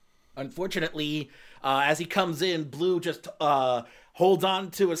 Unfortunately, as he comes in, Blue just holds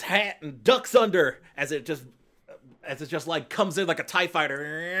on to his hat and ducks under as it just like comes in like a TIE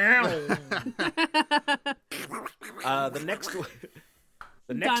fighter.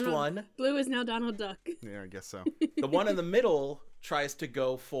 The next Donald- one, Blue is now Donald Duck. Yeah, I guess so. the one in the middle tries to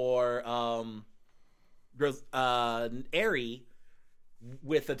go for Aerie,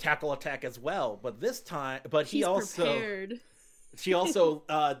 with a tackle attack as well. But this time, She's prepared. she also,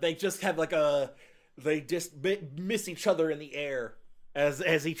 they just have like they just miss each other in the air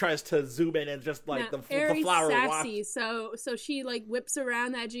as he tries to zoom in and just like Now, the Aries flower sassy, so she like whips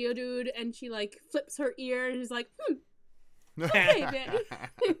around that Geodude and she like flips her ear and is like, okay,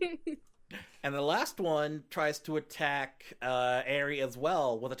 Daddy. And the last one tries to attack Aerie as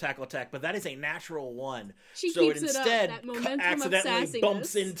well with a tackle attack, but that is a natural one. She so keeps it it up, instead that momentum of accidentally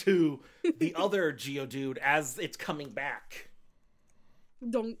bumps sassiness. into the other Geodude as it's coming back.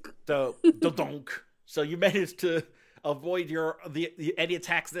 Donk. So donk. So you managed to avoid any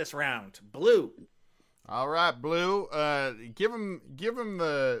attacks this round. Blue. All right, Blue. Give him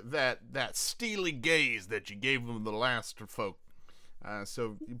that steely gaze that you gave him the last folk.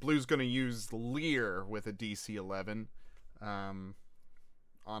 So Blue's going to use Leer with a DC 11 on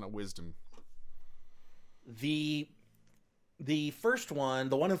a Wisdom. The first one,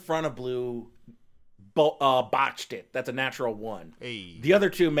 the one in front of Blue, botched it. That's a natural one. Hey. The other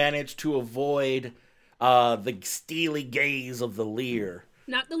two managed to avoid the steely gaze of the Leer.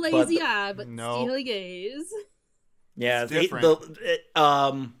 Not the lazy eye, but No. steely gaze. Yeah, It's different.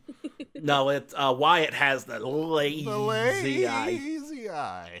 No, it's Wyatt has the lazy eye. Lazy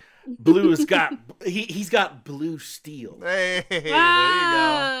eye. Blue's got he's got blue steel. Hey, there you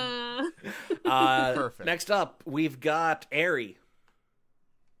Ah! Perfect. Next up, we've got Aerie.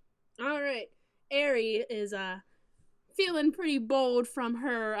 All right. Aerie is feeling pretty bold from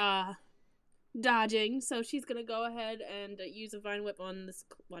her dodging, so she's gonna go ahead and use a Vine Whip on this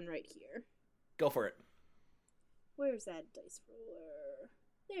one right here. Go for it. Where's that dice roller?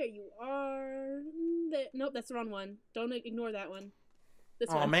 There you are. Nope, that's the wrong one. Don't ignore that one. This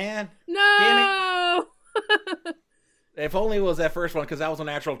Oh one. man. No! If only it was that first one, because that was a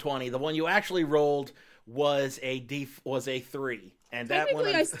natural 20. The one you actually rolled was a 3, and that Technically,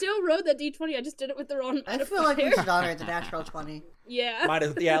 one I still wrote that D20. I just did it with the wrong. I feel like we should honor the natural 20. Yeah. might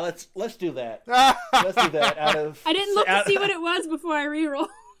have, yeah. Let's do that. go. Let's do that. Out of I didn't look to see what it was before I rerolled.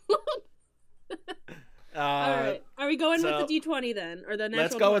 All right. Are we going so with the D20 then, or the natural?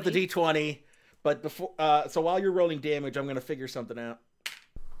 let's go with the 20? D20. But before, so while you're rolling damage, I'm gonna figure something out.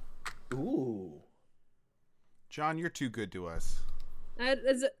 Ooh. John, you're too good to us. I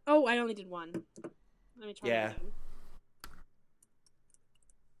only did one. Let me try Yeah. again.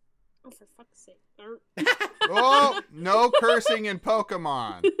 Oh, for fuck's sake. Oh, no cursing in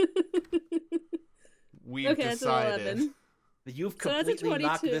Pokemon. We've Okay, that's an decided. 11. You've So that's a completely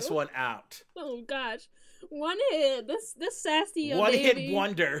knocked 22. this one out. Oh gosh, one hit. This sassy One baby. hit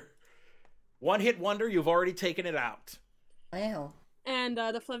wonder. One hit wonder. You've already taken it out. Wow. And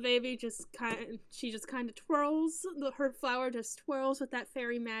the Flavaby just kind of twirls. Her flower just twirls with that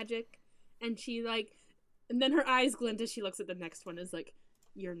fairy magic, and and then her eyes glint as she looks at the next one. Is like,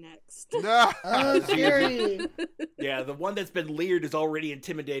 "You're next." Oh, scary. Yeah, the one that's been leered is already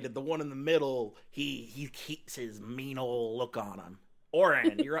intimidated. The one in the middle, he keeps his mean old look on him.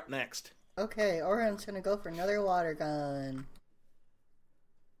 Oran, you're up next. Okay, Oren's gonna go for another water gun.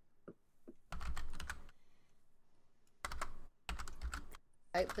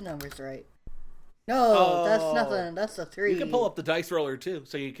 Type the numbers right. No, that's Oh. nothing. That's a 3. You can pull up the dice roller too,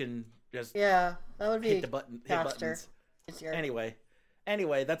 so you can just Yeah, that would be hit hit faster. buttons. Easier.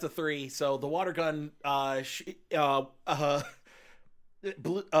 Anyway, that's a 3. So the water gun, Oran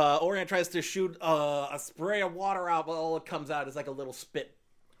tries to shoot a spray of water out, but all it comes out is like a little spit.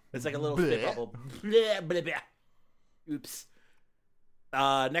 It's like a little spit Bleh. bubble. Bleh, bleh, bleh. Oops.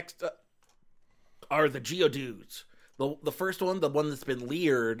 Next are the Geodudes. The first one, the one that's been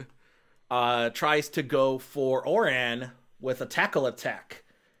leered, tries to go for Oran with a tackle attack,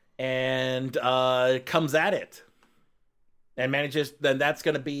 and comes at it, and manages. Then that's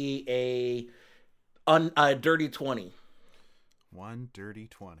going to be a dirty 20. One dirty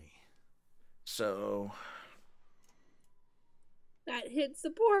 20. So That hits the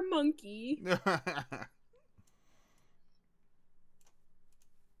poor monkey.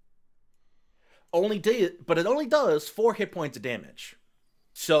 but it only does 4 hit points of damage.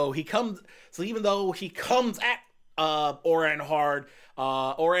 So even though he comes at Oran hard,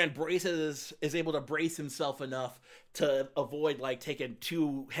 Oran is able to brace himself enough to avoid taking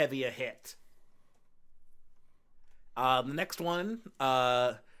too heavy a hit. The next one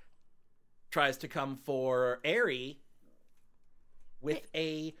tries to come for Aerie with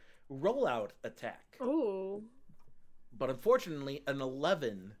a rollout attack, Oh, but unfortunately, an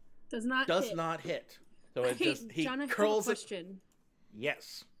 11 does not hit. So it Hey, just he John, I have a curls it. question.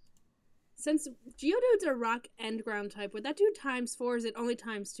 Yes. Since Geodudes are rock and ground type, would that do ×4? Or is it only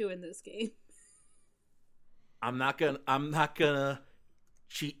 ×2 in this game? I'm not gonna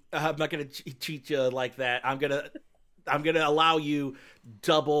cheat. I'm not gonna cheat you like that. I'm gonna allow you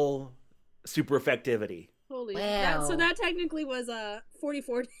double super effectivity. Holy Wow. so that technically was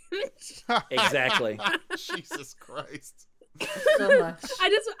 44 damage. Exactly. Jesus Christ. So much.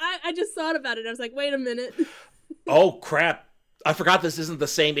 I just thought about it. I was like, wait a minute. Oh crap! I forgot this isn't the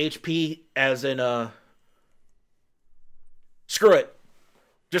same HP as in Screw it.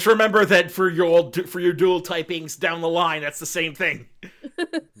 Just remember that for your dual typings down the line, that's the same thing.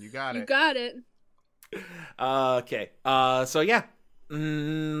 You got You it. got it. Okay. So yeah.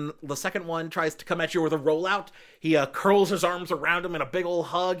 The second one tries to come at you with a rollout. He curls his arms around him in a big old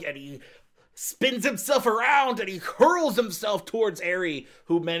hug, and he spins himself around, and he hurls himself towards Aerie,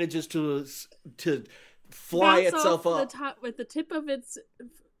 who manages to fly Bounce itself off up. the top with the tip of its.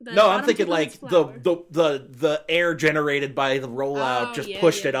 The No, I'm bottom thinking tip of like its flower. the air generated by the rollout Oh, just yeah,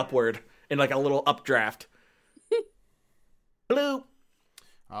 pushed yeah, it yeah. upward in like a little updraft. Blue.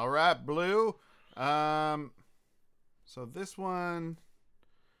 All right, Blue. So this one's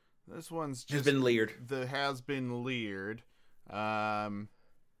just Has been leered. has been leered. But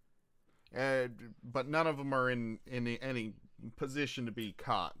none of them are in any position to be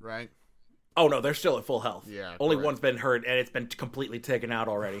caught, right? Oh no, they're still at full health. Yeah, Only correct. one's been hurt, and it's been completely taken out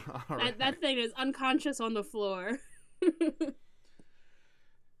already. All right. That thing is unconscious on the floor.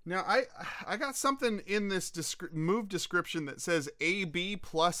 Now I got something in this move description that says AB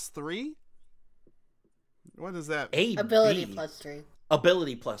 +3. What is that? Ability +3.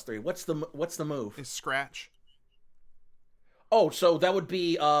 Ability +3. What's the move? Is scratch? Oh, so that would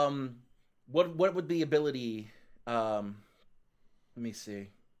be what would be ability? Let me see.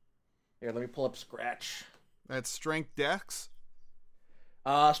 Here, let me pull up Scratch. That's strength dex.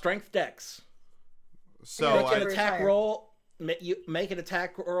 Strength Dex. So Yeah, Make an I- attack Retire. roll. You make an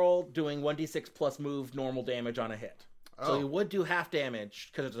attack roll doing 1d6 plus move normal damage on a hit. So Oh. you would do half damage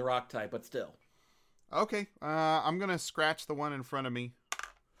because it's a rock type, but still. okay, I'm gonna scratch the one in front of me.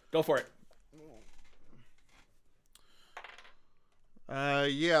 Go for it.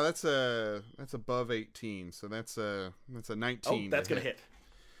 Yeah, that's above 18, so that's a 19. Oh, that's to gonna hit.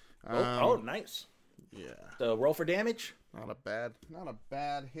 Um, Oh, nice. Yeah, So roll for damage. not a bad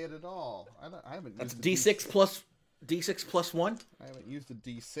hit at all. I haven't That's used a d6 plus 1. I haven't used a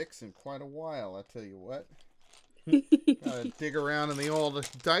D6 in quite a while. I tell you what. Gotta dig around in the old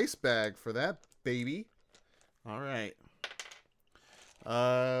dice bag for that baby. All right.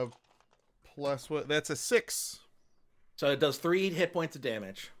 Plus what? That's a 6. So it does 3 hit points of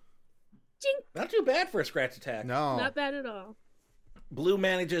damage. Jink. Not too bad for a scratch attack. No. Not bad at all. Blue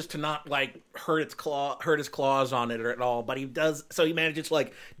manages to not like hurt his claws on it or at all, but he does. So he manages to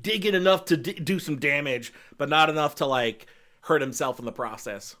like dig in enough to do some damage, but not enough to like hurt himself in the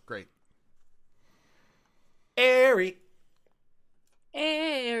process. Great. Aerie.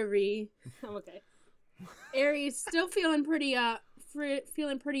 Aerie. I'm okay. Aerie's still feeling pretty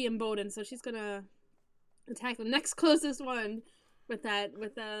emboldened, so she's gonna attack the next closest one with that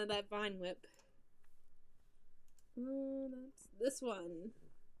vine whip. That's this one.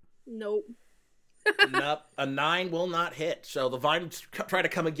 Nope. Nope, a 9 will not hit. So the vines try to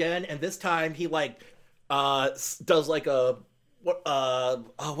come again, and this time he like does like a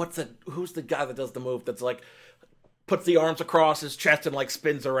who's the guy that does the move that's like puts the arms across his chest and like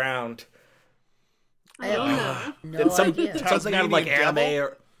spins around. I don't know. No It's idea. something out of like Tasmanian anime devil?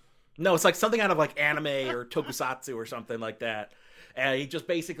 or no, it's like something out of like anime or tokusatsu or something like that. And he just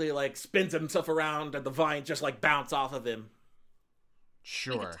basically like spins himself around, and the vines just like bounce off of him.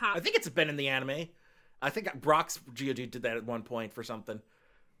 Sure. Like a top. I think it's been in the anime. I think Brock's Geodude did that at one point for something.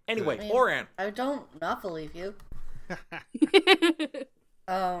 Anyway, I mean, Oran. I don't not believe you.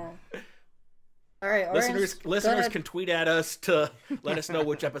 Oh. Alright, Listeners can tweet at us to let us know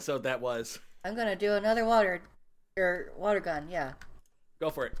which episode that was. I'm gonna do another water gun, yeah. Go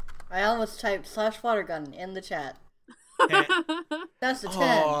for it. I almost typed /water gun in the chat. That's the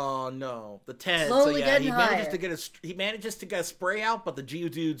 10. Oh no, the 10. Slowly so yeah, getting he manages to get a spray out, but the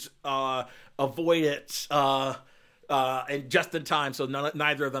Geodudes avoid it and just in time, so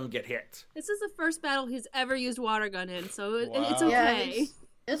neither of them get hit. This is the first battle he's ever used water gun in, so it's Wow. Yeah, okay.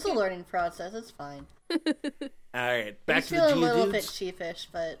 it's a learning process. It's fine. All right, back He's to the feeling a little bit Geodudes. sheepish,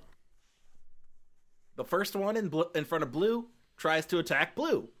 but The first one in front of Blue tries to attack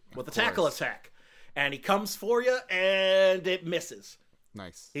Blue with a tackle attack, and he comes for you, and it misses.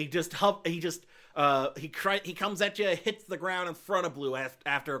 Nice. He comes at you, hits the ground in front of Blue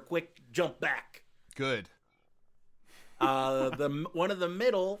after a quick jump back. Good. The one in the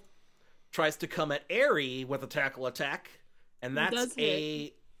middle tries to come at Aerie with a tackle attack, and Does that's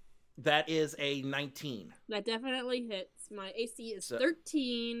hit. That is a 19. That definitely hits. My AC is So-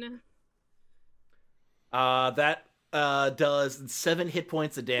 13. That does 7 hit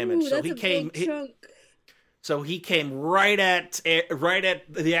points of damage. Ooh, So that's he a came. big chunk. So he came right at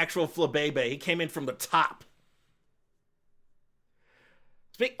the actual Flabebe. He came in from the top.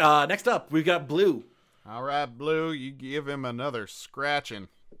 Next up, we've got Blue. All right, Blue, you give him another scratching.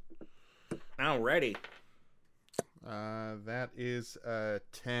 Alrighty. That is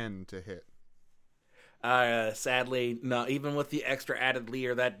 10 to hit. Sadly, no. Even with the extra added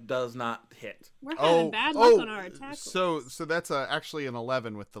leer, that does not hit. We're having bad luck on our attack. So that's actually an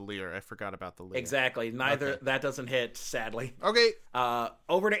 11 with the leer. I forgot about the leer. Exactly. Neither Okay. that doesn't hit. Sadly. Okay.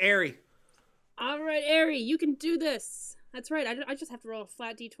 Over to Airy. All right, Aerie, you can do this. That's right. I just have to roll a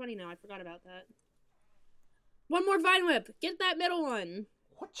flat d20 now. I forgot about that. One more Vine Whip. Get that middle one.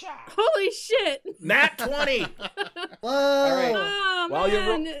 Holy shit. Nat 20. Whoa! right. Oh, While you're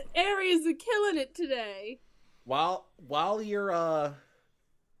man. Aries is killing it today. While you're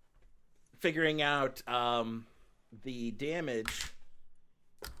figuring out the damage,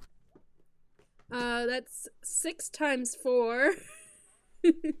 That's 6 times 4.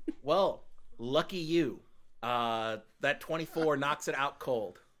 well, lucky you. That 24 knocks it out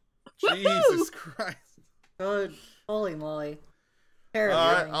cold. Jesus Christ. Good. Holy moly. All right,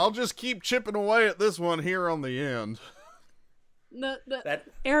 Terrifying. I'll just keep chipping away at this one here on the end. That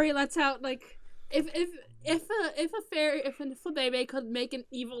Ari lets out like if a Flabebe could make an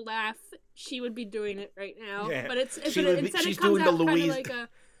evil laugh, she would be doing it right now. Yeah. But instead She's it comes doing out the Louise.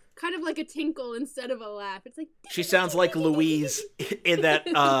 kind of like a tinkle instead of a laugh. It's like she sounds like Louise in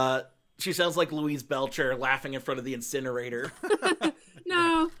that. She sounds like Louise Belcher laughing in front of the incinerator.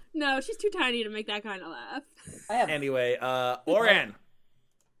 no, she's too tiny to make that kind of laugh. I have, Anyway, Oran,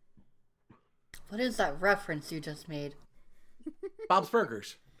 what is that reference you just made? Bob's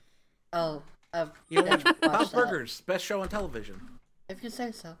Burgers. Oh, I've You never watch watched Bob's that. Burgers, best show on television. If you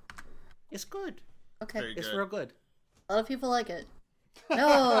say so. It's good. Okay. Very It's good. real good. A lot of people like it.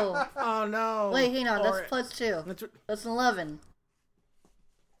 No! Oh no! Wait, hang on. Oran- That's +2. That's- That's an 11.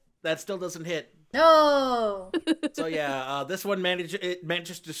 that still doesn't hit. No! So yeah, this one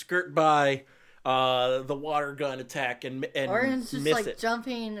manages to skirt by the water gun attack and Oran's just miss like it.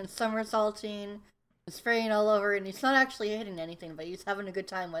 jumping and somersaulting and spraying all over, and he's not actually hitting anything, but he's having a good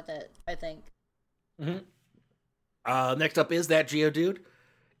time with it, I think. Next up is that Geodude.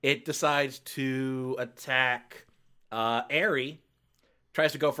 It decides to attack Airy.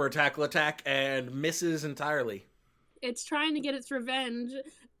 Tries to go for a tackle attack and misses entirely. It's trying to get its revenge,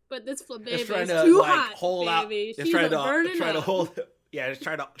 but this Flabebe It's trying is to too like hot, hold out. baby. It's She's trying burning to up. hold. Yeah,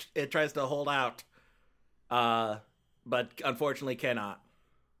 it tries to hold out. But unfortunately cannot.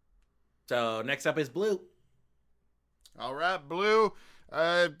 So next up is Blue. All right, Blue.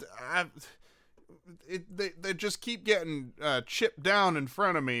 They just keep getting chipped down in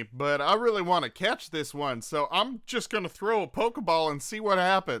front of me, but I really want to catch this one, so I'm just gonna throw a Pokeball and see what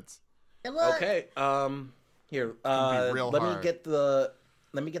happens. Good luck! Okay. Here. gonna be real let hard. me get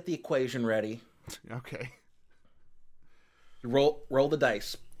the equation ready. Okay. Roll the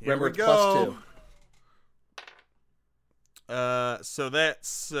dice. Here Remember, we it's go. +2. So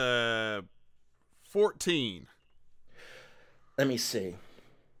that's 14. Let me see.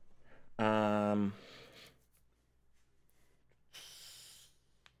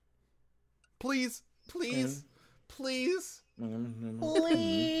 Please, please, please,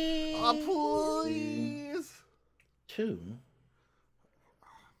 Please! please. 2.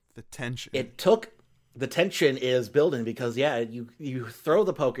 The tension. The tension is building because you throw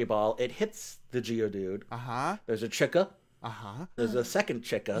the Pokeball, it hits the Geodude. Uh-huh. There's a Chica. Uh-huh. There's a second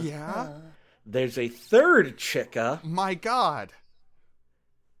Chica. Yeah. There's a third Chica, My God.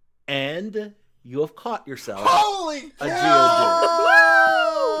 and you have caught yourself Holy a Geodude.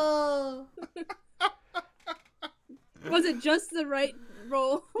 Oh! Was it just the right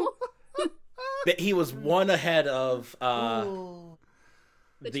roll? But he was one ahead of Ooh.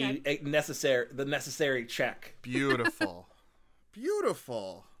 The the necessary check. Beautiful.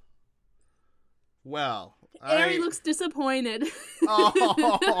 Beautiful. Well, Ari looks disappointed.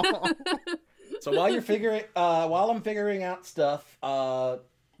 Oh. So while I'm figuring out stuff,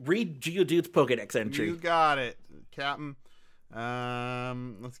 read Geodude's Pokedex entry. You got it, Captain.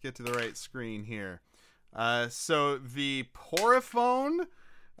 Let's get to the right screen here. So the Porophone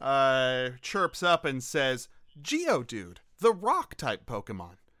chirps up and says, Geodude, the rock-type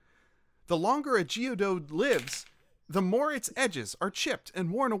Pokemon. The longer a Geodude lives, the more its edges are chipped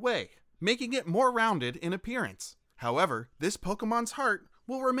and worn away, making it more rounded in appearance. However, this Pokemon's heart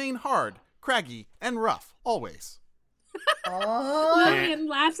will remain hard, craggy, and rough, always. Oh, Lillian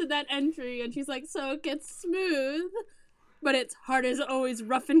laughs at that entry, and she's like, so it gets smooth, but its heart is always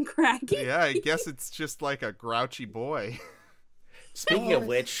rough and craggy. Yeah, I guess it's just like a grouchy boy. Speaking of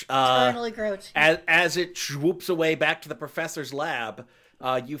which, eternally grouchy. as it swoops away back to the professor's lab,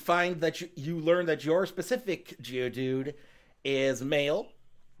 you find that you learn that your specific Geodude is male,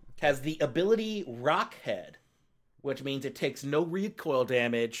 has the ability Rockhead, which means it takes no recoil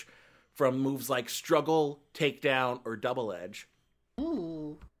damage from moves like Struggle, Takedown, or Double Edge.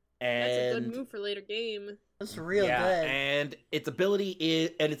 Ooh, That's a And good move for later game. that's real yeah, good. and its ability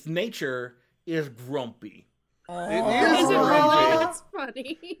is, and its nature is grumpy. Oh. Is it really? That's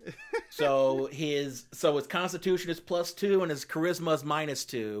funny. So his Constitution is +2 and his Charisma is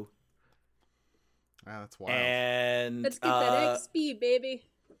 -2. Ah, that's wild. And Let's get that XP, baby.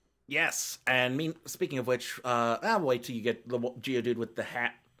 yes, and speaking of which, I'll wait till you get the Geodude with the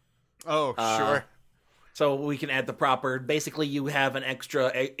hat. Oh, sure. So we can add the proper. Basically, you have an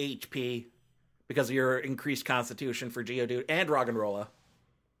extra HP because of your increased Constitution for Geodude and Roggenrola.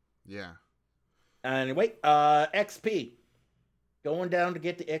 Yeah. Anyway, XP. Going down to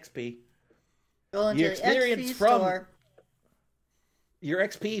get the XP. Going Your to the experience XP from- store. Your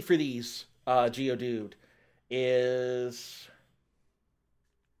XP for these Geodude is.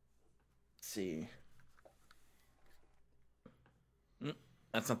 Let's see.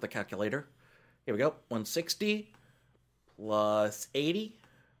 That's not the calculator. Here we go. 160 plus 80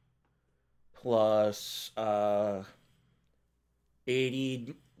 plus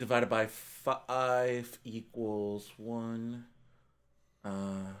 80 divided by 5 equals 1.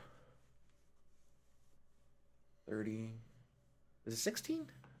 30. Is it 16?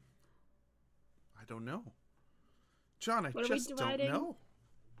 I don't know. John, I What are we just don't dividing? know.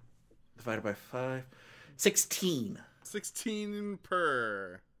 Divided by 5. 16. 16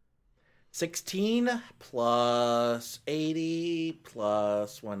 per. 16 plus 80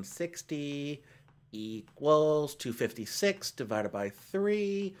 plus 160 equals 256 divided by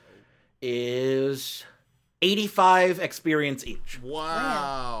 3 is 85 experience each.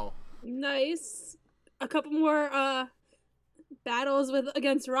 Wow. Nice. A couple more battles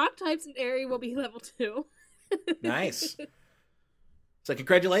against rock types, and Aerie will be level 2. Nice. So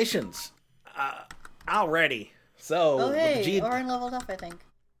congratulations. Alrighty. So Oh, with hey, the G- Orin leveled up, I think.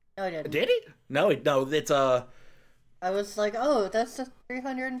 No, I didn't. did he? No, it's I was like, oh, that's a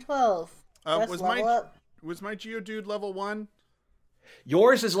 312. That's was level my up. Geodude level 1?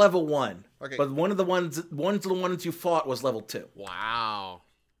 yours is level 1. Okay. But one of the ones you fought was level 2. Wow.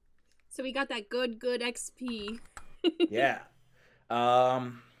 So we got that good XP. Yeah. Let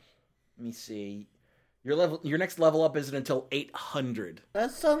me see. Your next level up isn't until 800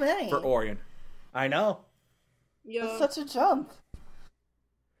 That's so many. for Orion. I know. Yo. That's such a jump.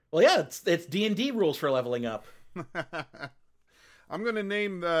 Well, yeah, it's D&D rules for leveling up. I'm going to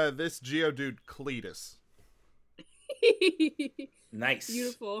name this Geodude Cletus. Nice.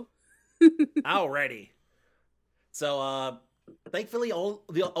 Beautiful. Alrighty. So, thankfully,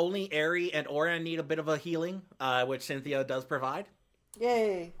 only Aerie and Orion need a bit of a healing, which Cynthia does provide.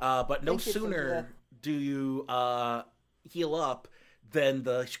 Yay. But no Thank you, sooner Cynthia. do you heal up than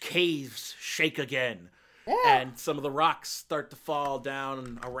the caves shake again. Yeah. And some of the rocks start to fall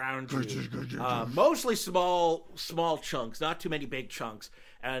down around you. Mostly small chunks, not too many big chunks.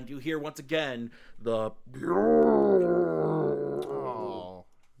 And you hear once again the... Oh.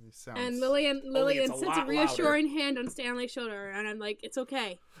 He sounds... And Lillian it's a sets a lot reassuring hand on Stanley's shoulder, and I'm like, it's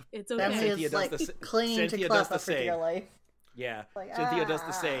okay. It's okay. Family Cynthia is does like the s- clinging to Cynthia clap does the up for same. dear life. Yeah, Like, Cynthia does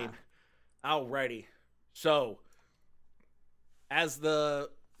the same. Alrighty. So, as the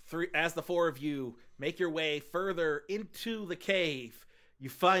four of you make your way further into the cave, you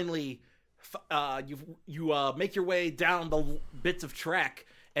finally make your way down the bits of track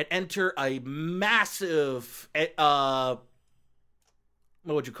and enter a massive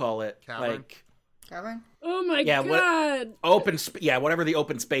what would you call it? Cavern? Like Cavern? Oh my Yeah, what- god. whatever the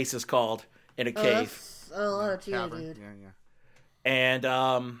open space is called in a Oh, cave. that's a lot of Cavern. Geodude. Yeah. And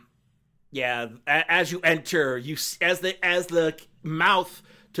as you enter, as the mouth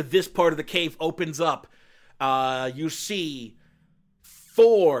to this part of the cave opens up, you see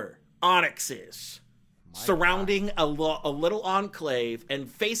 4 onyxes surrounding a little enclave, and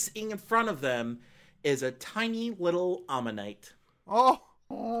facing in front of them is a tiny little ammonite. Oh.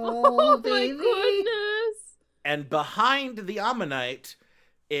 Oh, my baby. goodness. And behind the ammonite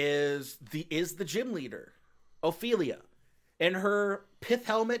is the gym leader, Ophelia, in her pith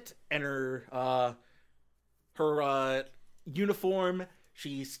helmet and her uniform.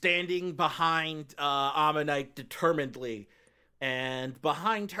 She's standing behind Ammonite determinedly, And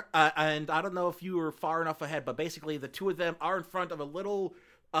behind her, and I don't know if you were far enough ahead, but basically the two of them are in front of a little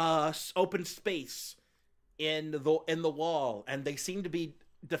open space in the wall, and they seem to be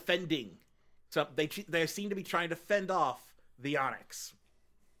defending. So they seem to be trying to fend off the Onyx.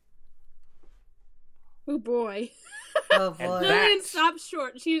 Oh boy. Oh boy. Lillian stopped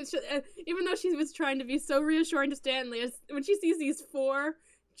short. She even though she was trying to be so reassuring to Stanley, when she sees these 4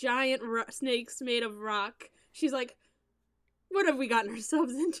 giant snakes made of rock, she's like, what have we gotten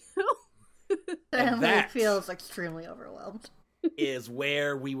ourselves into? Stanley feels extremely overwhelmed. Is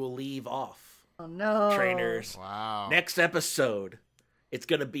where we will leave off. Oh no. Trainers. Wow. Next episode, it's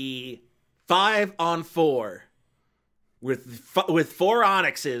going to be 5-on-4 with 4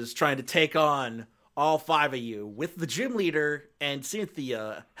 Onyxes trying to take on all 5 of you, with the gym leader and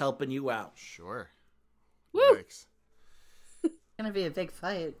Cynthia helping you out. Sure. Woo! Thanks. It's gonna be a big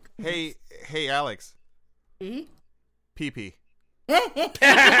fight. Hey, Alex. See? Pee-pee. Damn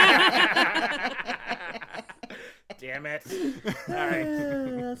it. All right.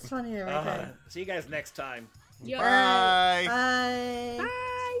 That's funny. Okay. See you guys next time. Yo. Bye. Bye. Bye.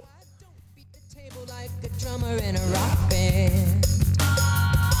 Don't beat the table like a drummer in a rock band.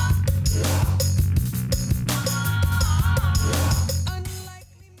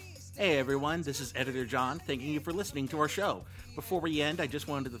 Hey everyone, this is Editor John, thanking you for listening to our show. Before we end, I just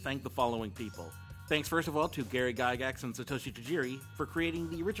wanted to thank the following people. Thanks first of all to Gary Gygax and Satoshi Tajiri for creating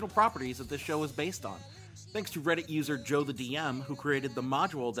the original properties that this show is based on. Thanks to Reddit user Joe the DM, who created the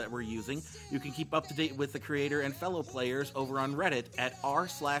module that we're using. You can keep up to date with the creator and fellow players over on Reddit at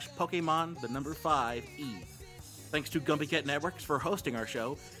r/Pokemon5e. Thanks to Gumby Cat Networks for hosting our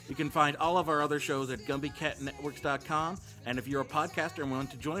show. You can find all of our other shows at GumbyCatNetworks.com, and if you're a podcaster and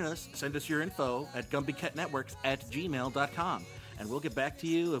want to join us, send us your info at GumbyCatNetworks@gmail.com, and we'll get back to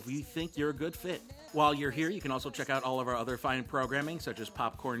you if we think you're a good fit. While you're here, you can also check out all of our other fine programming, such as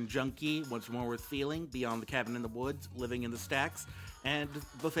Popcorn Junkie, What's More Worth Feeling, Beyond the Cabin in the Woods, Living in the Stacks, and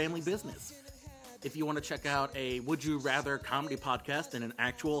The Family Business. If you want to check out a Would You Rather comedy podcast in an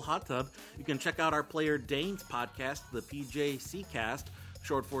actual hot tub, you can check out our player Dane's podcast, the PJC Cast,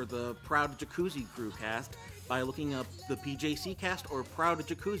 short for the Proud Jacuzzi Crew Cast, by looking up the PJC Cast or Proud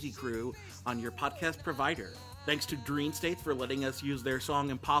Jacuzzi Crew on your podcast provider. Thanks to Dream State for letting us use their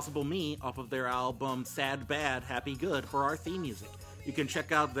song Impossible Me off of their album Sad Bad, Happy Good for our theme music. You can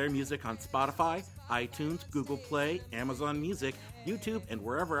check out their music on Spotify, iTunes, Google Play, Amazon Music, YouTube, and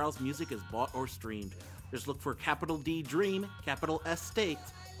wherever else music is bought or streamed. Just look for capital D Dream, capital S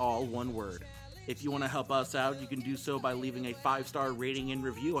Stakes, all one word. If you want to help us out, you can do so by leaving a 5-star rating and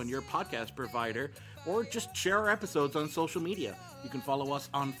review on your podcast provider, or just share our episodes on social media. You can follow us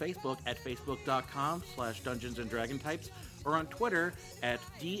on Facebook at facebook.com/Dungeons and Dragon Types, or on Twitter at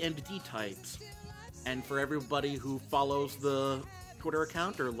D&D Types. And for everybody who follows the Twitter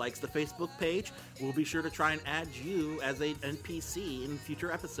account or likes the Facebook page, we'll be sure to try and add you as an NPC in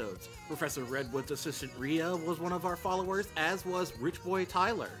future episodes. Professor Redwood's assistant Rhea was one of our followers, as was Rich Boy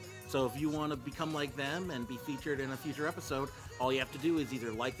Tyler. So if you want to become like them and be featured in a future episode, all you have to do is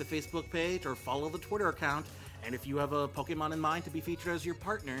either like the Facebook page or follow the Twitter account. And if you have a Pokemon in mind to be featured as your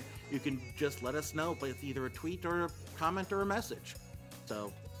partner, you can just let us know with either a tweet or a comment or a message.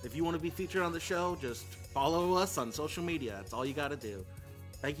 So if you want to be featured on the show, just follow us on social media. That's all you got to do.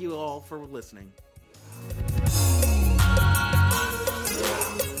 Thank you all for listening.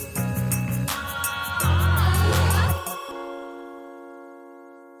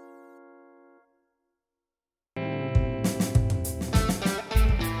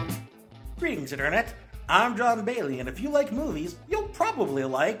 Greetings, Internet. I'm John Bailey, and if you like movies, you'll probably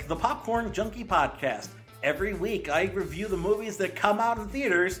like the Popcorn Junkie podcast. Every week, I review the movies that come out in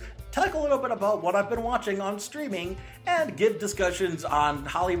theaters, talk a little bit about what I've been watching on streaming, and give discussions on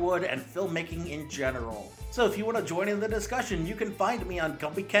Hollywood and filmmaking in general. So if you want to join in the discussion, you can find me on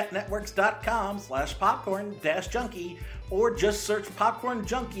GumpyCatNetworks.com/popcorn-junkie, or just search Popcorn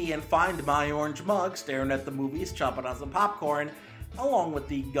Junkie and find my orange mug staring at the movies, chomping on some popcorn, along with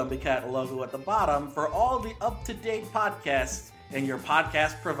the Gumby Cat logo at the bottom for all the up-to-date podcasts in your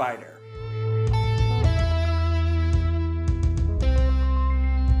podcast provider.